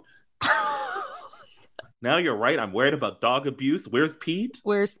and out. Now you're right. I'm worried about dog abuse. Where's Pete?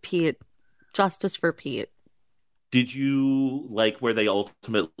 Where's Pete? Justice for Pete. Did you like where they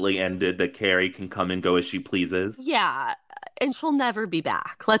ultimately ended that Carrie can come and go as she pleases? Yeah, and she'll never be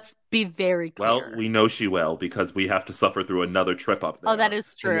back. Let's be very clear. Well, we know she will because we have to suffer through another trip up there. Oh, that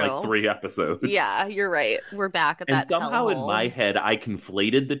is true. In like 3 episodes. Yeah, you're right. We're back at that. And somehow in my head, I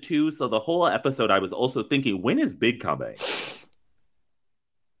conflated the two. So the whole episode, I was also thinking, when is Big coming?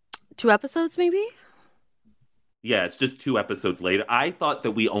 2 episodes, maybe? Yeah, it's just 2 episodes later. I thought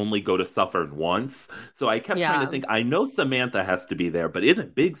that we only go to Suffern once. So I kept trying to think, I know Samantha has to be there, but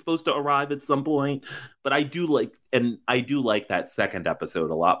isn't Big supposed to arrive at some point? But I do like that second episode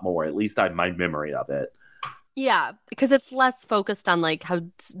a lot more. At least I have my memory of it. Yeah, because it's less focused on like how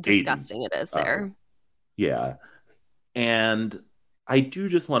disgusting it is there. Yeah. And I do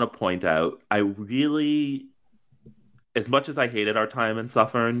just want to point out, as much as I hated our time in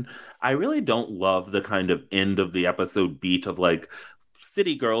Suffern, I really don't love the kind of end of the episode beat of like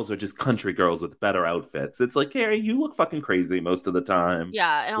city girls are just country girls with better outfits. It's like, Carrie, you look fucking crazy most of the time.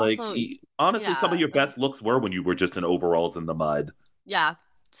 Yeah, and like also, honestly, some of your best looks were when you were just in overalls in the mud. Yeah,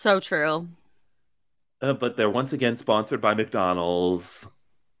 so true. But they're once again sponsored by McDonald's.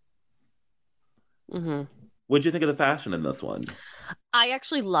 Mm-hmm. What'd you think of the fashion in this one? I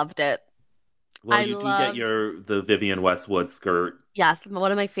actually loved it. Well, you do get the Vivienne Westwood skirt. Yes,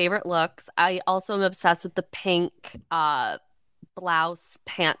 one of my favorite looks. I also am obsessed with the pink blouse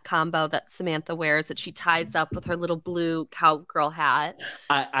pant combo that Samantha wears that she ties up with her little blue cowgirl hat.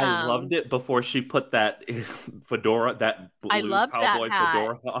 I loved it before she put that fedora, that blue cowboy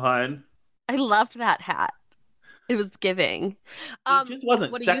fedora on. I loved that hat. It was giving. It just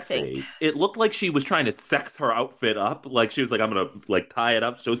wasn't what sexy. Do you think? It looked like she was trying to sex her outfit up. Like she was like, I'm gonna like tie it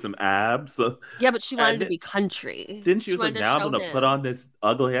up, show some abs. Yeah, but she wanted to be country. Then she was like, now I'm gonna put on this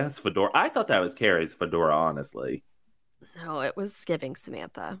ugly ass fedora. I thought that was Carrie's fedora, honestly. No, it was giving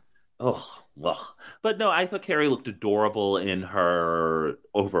Samantha. Oh, well. But no, I thought Carrie looked adorable in her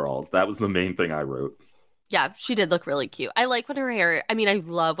overalls. That was the main thing I wrote. Yeah, she did look really cute. I like when her hair, I mean, I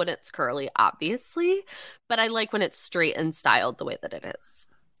love when it's curly, obviously, but I like when it's straight and styled the way that it is.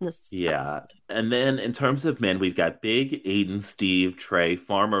 Yeah. And then in terms of men, we've got Big, Aiden, Steve, Trey,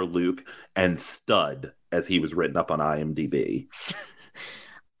 Farmer Luke, and Stud, as he was written up on IMDb.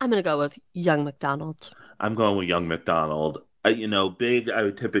 I'm going to go with Young McDonald. I'm going with Young McDonald. Big, I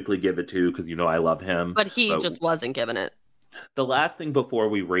would typically give it to because, I love him. But he just wasn't given it. The last thing before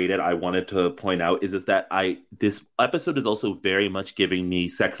we rate it, I wanted to point out is that this episode is also very much giving me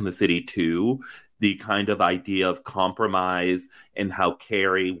Sex and the City 2, the kind of idea of compromise and how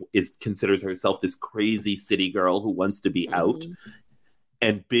Carrie considers herself this crazy city girl who wants to be out.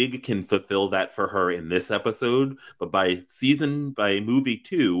 And Big can fulfill that for her in this episode. But by movie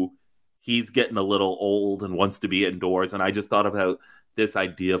 2, he's getting a little old and wants to be indoors. And I just thought about this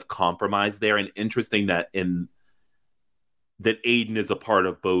idea of compromise there, and interesting that Aiden is a part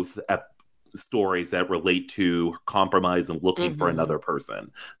of both stories that relate to compromise and looking for another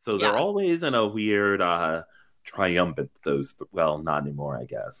person. So they're always in a weird triumvirate. Not anymore, I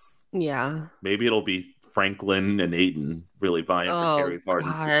guess. Yeah. Maybe it'll be Franklin and Aiden really vying for Carrie's heart.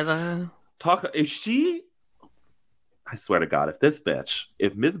 God. I swear to God,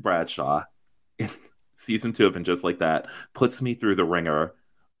 if Ms. Bradshaw in season 2 of And Just Like That puts me through the ringer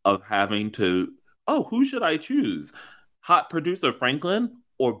of having to, who should I choose? Hot producer Franklin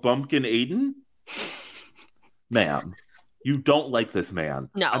or Bumpkin Aiden? Ma'am, you don't like this man.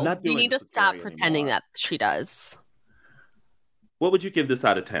 No, I'm not doing you need to stop pretending that she does. What would you give this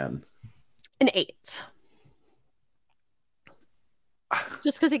out of 10? An 8.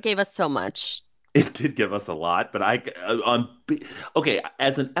 Just because it gave us so much. It did give us a lot, but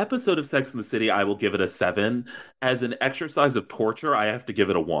as an episode of Sex and the City, I will give it a 7. As an exercise of torture, I have to give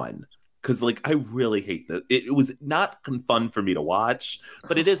it a 1. Because, I really hate this. It was not fun for me to watch,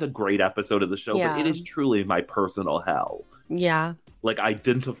 but it is a great episode of the show. Yeah. But it is truly my personal hell. Yeah.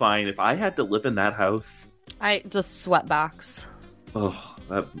 Identifying, if I had to live in that house. Just sweatbox. Oh,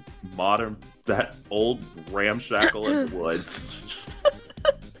 that old ramshackle in the woods.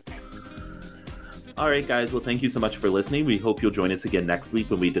 All right, guys. Well, thank you so much for listening. We hope you'll join us again next week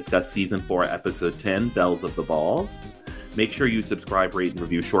when we discuss Season 4, Episode 10, Bells of the Balls. Make sure you subscribe, rate, and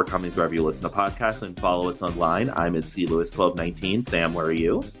review Shortcomings wherever you listen to podcasts, and follow us online. I'm at CLewis1219. Sam, where are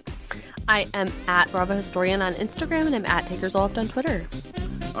you? I am at Bravo Historian on Instagram, and I'm at Takersloft on Twitter.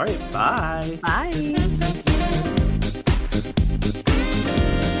 All right, bye. Bye.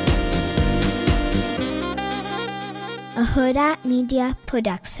 A Huda Media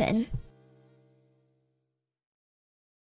Production.